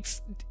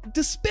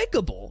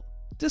despicable.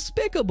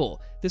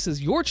 Despicable. This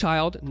is your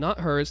child,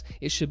 not hers.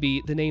 It should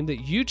be the name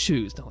that you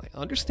choose. Now, I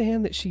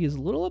understand that she is a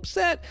little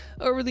upset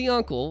over the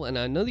uncle, and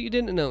I know that you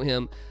didn't know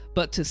him,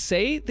 but to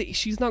say that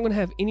she's not going to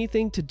have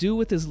anything to do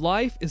with his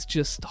life is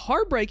just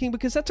heartbreaking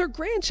because that's her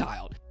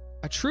grandchild.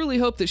 I truly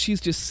hope that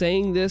she's just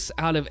saying this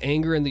out of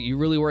anger and that you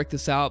really work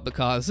this out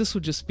because this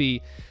would just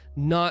be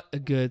not a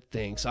good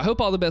thing. So I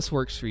hope all the best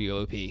works for you,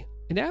 OP.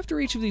 And after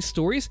each of these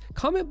stories,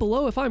 comment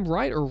below if I'm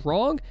right or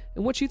wrong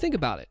and what you think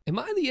about it. Am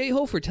I the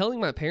a-hole for telling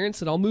my parents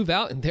that I'll move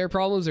out and their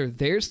problems are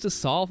theirs to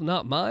solve,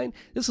 not mine?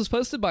 This was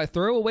posted by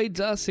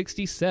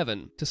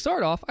ThrowawayDuh67. To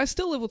start off, I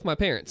still live with my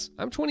parents.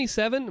 I'm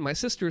 27, my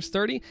sister is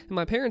 30, and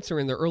my parents are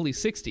in their early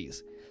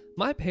 60s.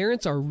 My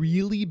parents are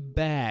really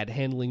bad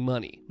handling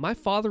money. My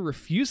father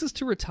refuses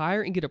to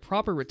retire and get a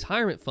proper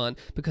retirement fund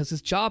because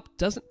his job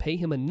doesn't pay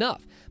him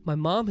enough. My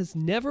mom has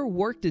never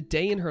worked a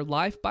day in her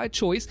life by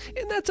choice,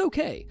 and that's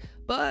okay.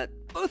 But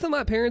both of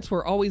my parents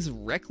were always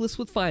reckless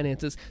with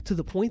finances to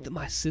the point that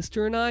my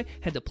sister and I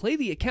had to play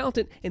the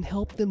accountant and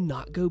help them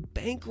not go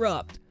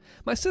bankrupt.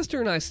 My sister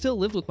and I still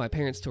lived with my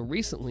parents till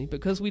recently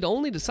because we'd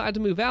only decide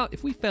to move out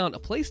if we found a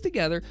place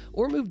together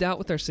or moved out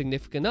with our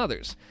significant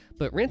others.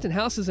 but renting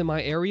houses in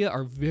my area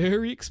are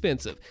very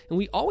expensive, and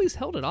we always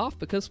held it off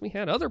because we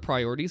had other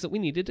priorities that we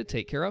needed to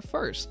take care of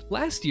first.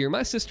 Last year,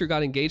 my sister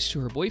got engaged to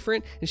her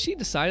boyfriend, and she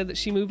decided that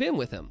she'd move in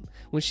with him.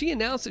 When she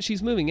announced that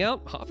she's moving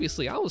out,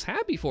 obviously I was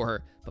happy for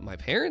her, but my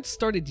parents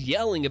started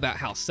yelling about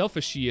how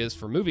selfish she is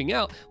for moving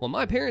out while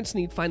my parents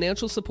need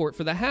financial support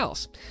for the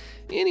house.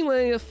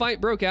 Anyway, a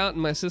fight broke out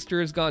and my sister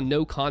has gone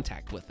no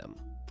contact with them.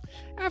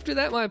 After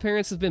that, my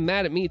parents have been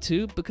mad at me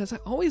too because I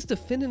always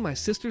defended my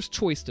sister's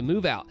choice to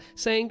move out,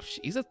 saying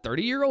she's a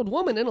 30-year-old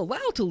woman and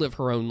allowed to live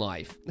her own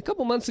life. A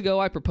couple months ago,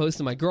 I proposed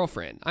to my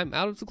girlfriend. I'm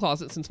out of the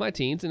closet since my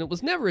teens, and it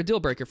was never a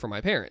deal breaker for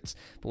my parents.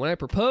 But when I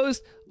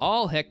proposed,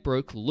 all heck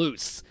broke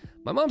loose.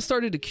 My mom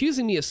started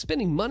accusing me of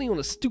spending money on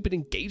a stupid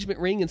engagement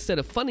ring instead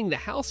of funding the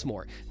house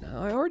more. Now,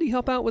 I already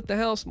help out with the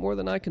house more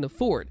than I can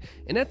afford.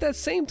 And at that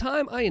same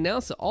time, I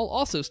announced that I'll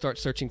also start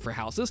searching for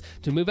houses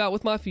to move out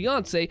with my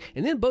fiance,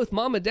 and then both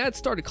mom and dad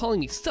started calling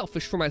me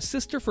selfish for my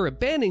sister for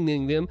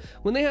abandoning them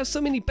when they have so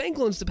many bank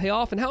loans to pay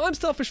off, and how I'm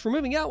selfish for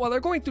moving out while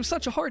they're going through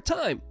such a hard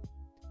time.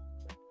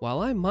 While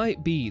I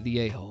might be the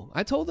a-hole,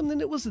 I told them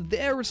that it was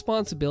their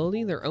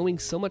responsibility. They're owing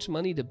so much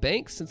money to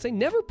banks since they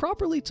never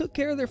properly took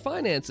care of their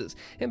finances.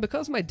 And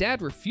because my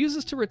dad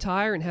refuses to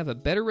retire and have a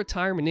better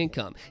retirement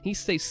income, he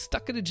stays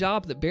stuck at a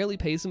job that barely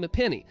pays him a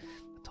penny.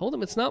 I told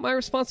him it's not my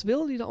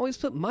responsibility to always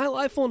put my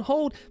life on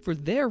hold for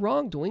their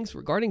wrongdoings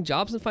regarding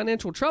jobs and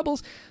financial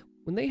troubles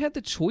when they had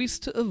the choice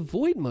to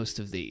avoid most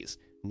of these.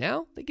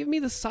 Now, they give me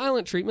the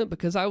silent treatment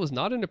because I was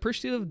not an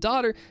appreciative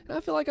daughter, and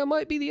I feel like I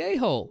might be the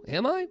a-hole.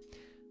 Am I?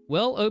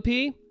 Well, OP,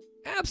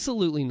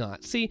 absolutely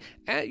not. See,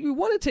 you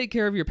want to take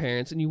care of your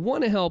parents and you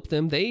want to help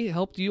them. They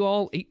helped you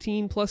all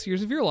 18 plus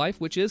years of your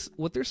life, which is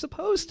what they're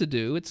supposed to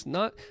do. It's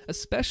not a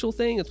special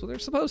thing. It's what they're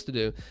supposed to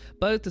do.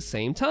 But at the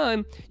same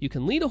time, you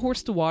can lead a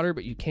horse to water,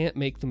 but you can't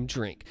make them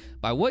drink.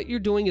 By what you're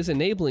doing is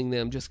enabling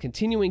them, just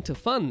continuing to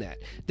fund that.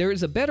 There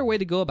is a better way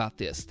to go about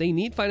this. They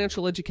need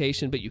financial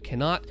education, but you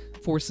cannot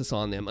force this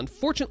on them.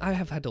 Unfortunately, I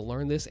have had to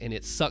learn this and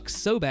it sucks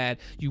so bad.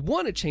 You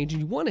want to change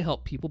and you want to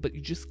help people, but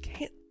you just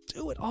can't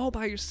do it all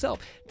by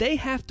yourself. They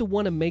have to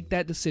want to make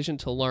that decision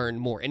to learn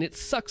more, and it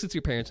sucks as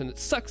your parents and it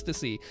sucks to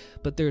see,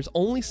 but there's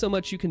only so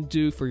much you can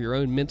do for your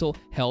own mental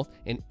health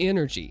and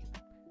energy.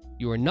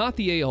 You are not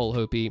the a-hole,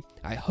 Hopi.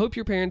 I hope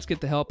your parents get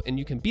the help and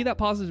you can be that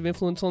positive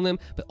influence on them,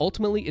 but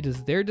ultimately it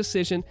is their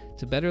decision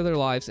to better their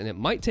lives, and it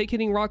might take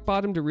hitting rock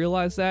bottom to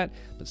realize that,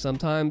 but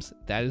sometimes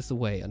that is the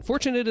way.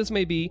 Unfortunate as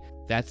may be,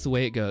 that's the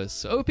way it goes.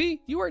 So,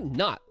 Opie, you are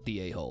not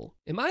the a-hole.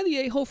 Am I the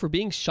a-hole for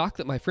being shocked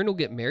that my friend will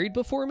get married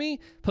before me?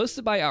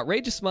 Posted by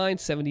Outrageous Mind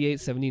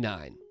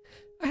 7879.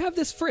 I have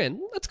this friend,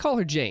 let's call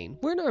her Jane.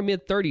 We're in our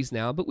mid-30s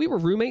now, but we were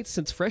roommates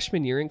since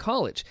freshman year in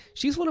college.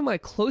 She's one of my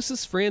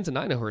closest friends and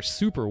I know her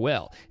super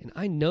well. And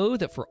I know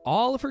that for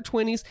all of her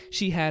 20s,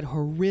 she had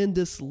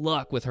horrendous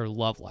luck with her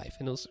love life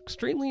and was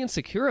extremely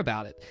insecure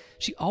about it.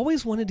 She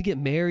always wanted to get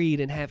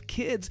married and have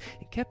kids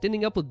and kept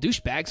ending up with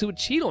douchebags who would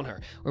cheat on her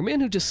or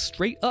men who just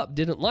straight up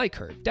didn't like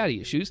her, daddy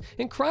issues,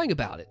 and crying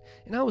about it.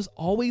 And I was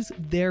always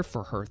there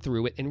for her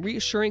through it and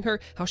reassuring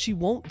her how she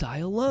won't die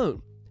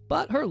alone.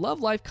 But her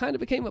love life kind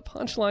of became a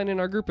punchline in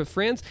our group of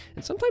friends,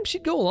 and sometimes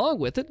she'd go along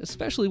with it,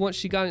 especially once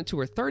she got into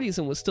her 30s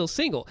and was still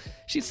single.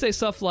 She'd say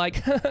stuff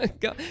like,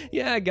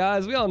 yeah,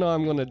 guys, we all know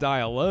I'm going to die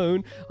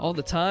alone all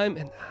the time,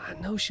 and I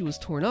know she was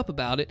torn up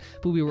about it,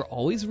 but we were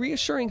always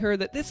reassuring her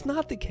that that's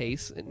not the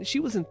case, and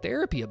she was in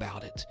therapy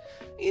about it.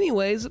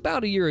 Anyways,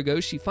 about a year ago,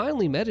 she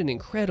finally met an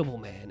incredible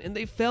man, and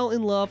they fell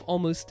in love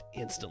almost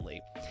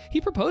instantly.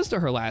 He proposed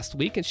to her last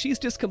week, and she's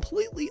just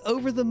completely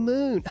over the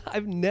moon.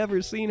 I've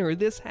never seen her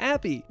this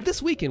happy.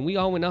 This weekend, we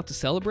all went out to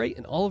celebrate,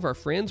 and all of our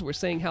friends were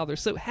saying how they're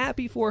so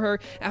happy for her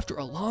after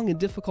a long and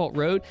difficult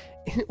road,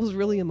 and it was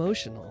really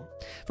emotional.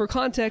 For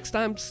context,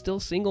 I'm still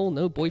single,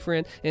 no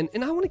boyfriend, and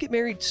I want to get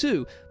married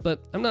too, but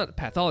I'm not a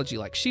pathology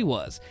like she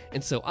was.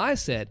 And so I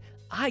said,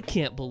 I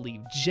can't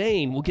believe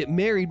Jane will get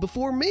married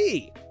before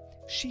me.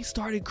 She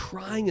started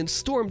crying and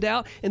stormed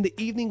out, and the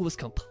evening was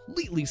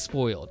completely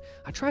spoiled.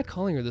 I tried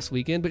calling her this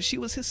weekend, but she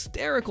was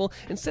hysterical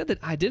and said that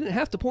I didn't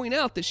have to point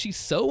out that she's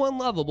so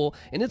unlovable,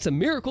 and it's a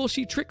miracle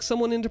she tricked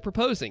someone into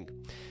proposing.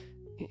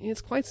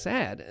 It's quite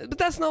sad, but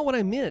that's not what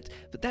I meant,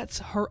 but that's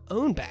her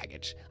own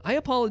baggage. I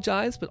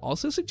apologized, but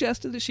also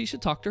suggested that she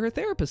should talk to her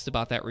therapist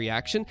about that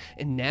reaction,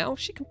 and now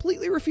she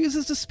completely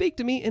refuses to speak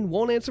to me and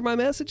won't answer my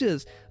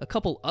messages. A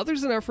couple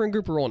others in our friend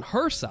group are on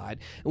her side,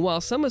 and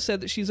while some have said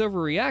that she's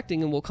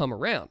overreacting and will come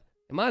around.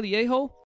 Am I the a-hole?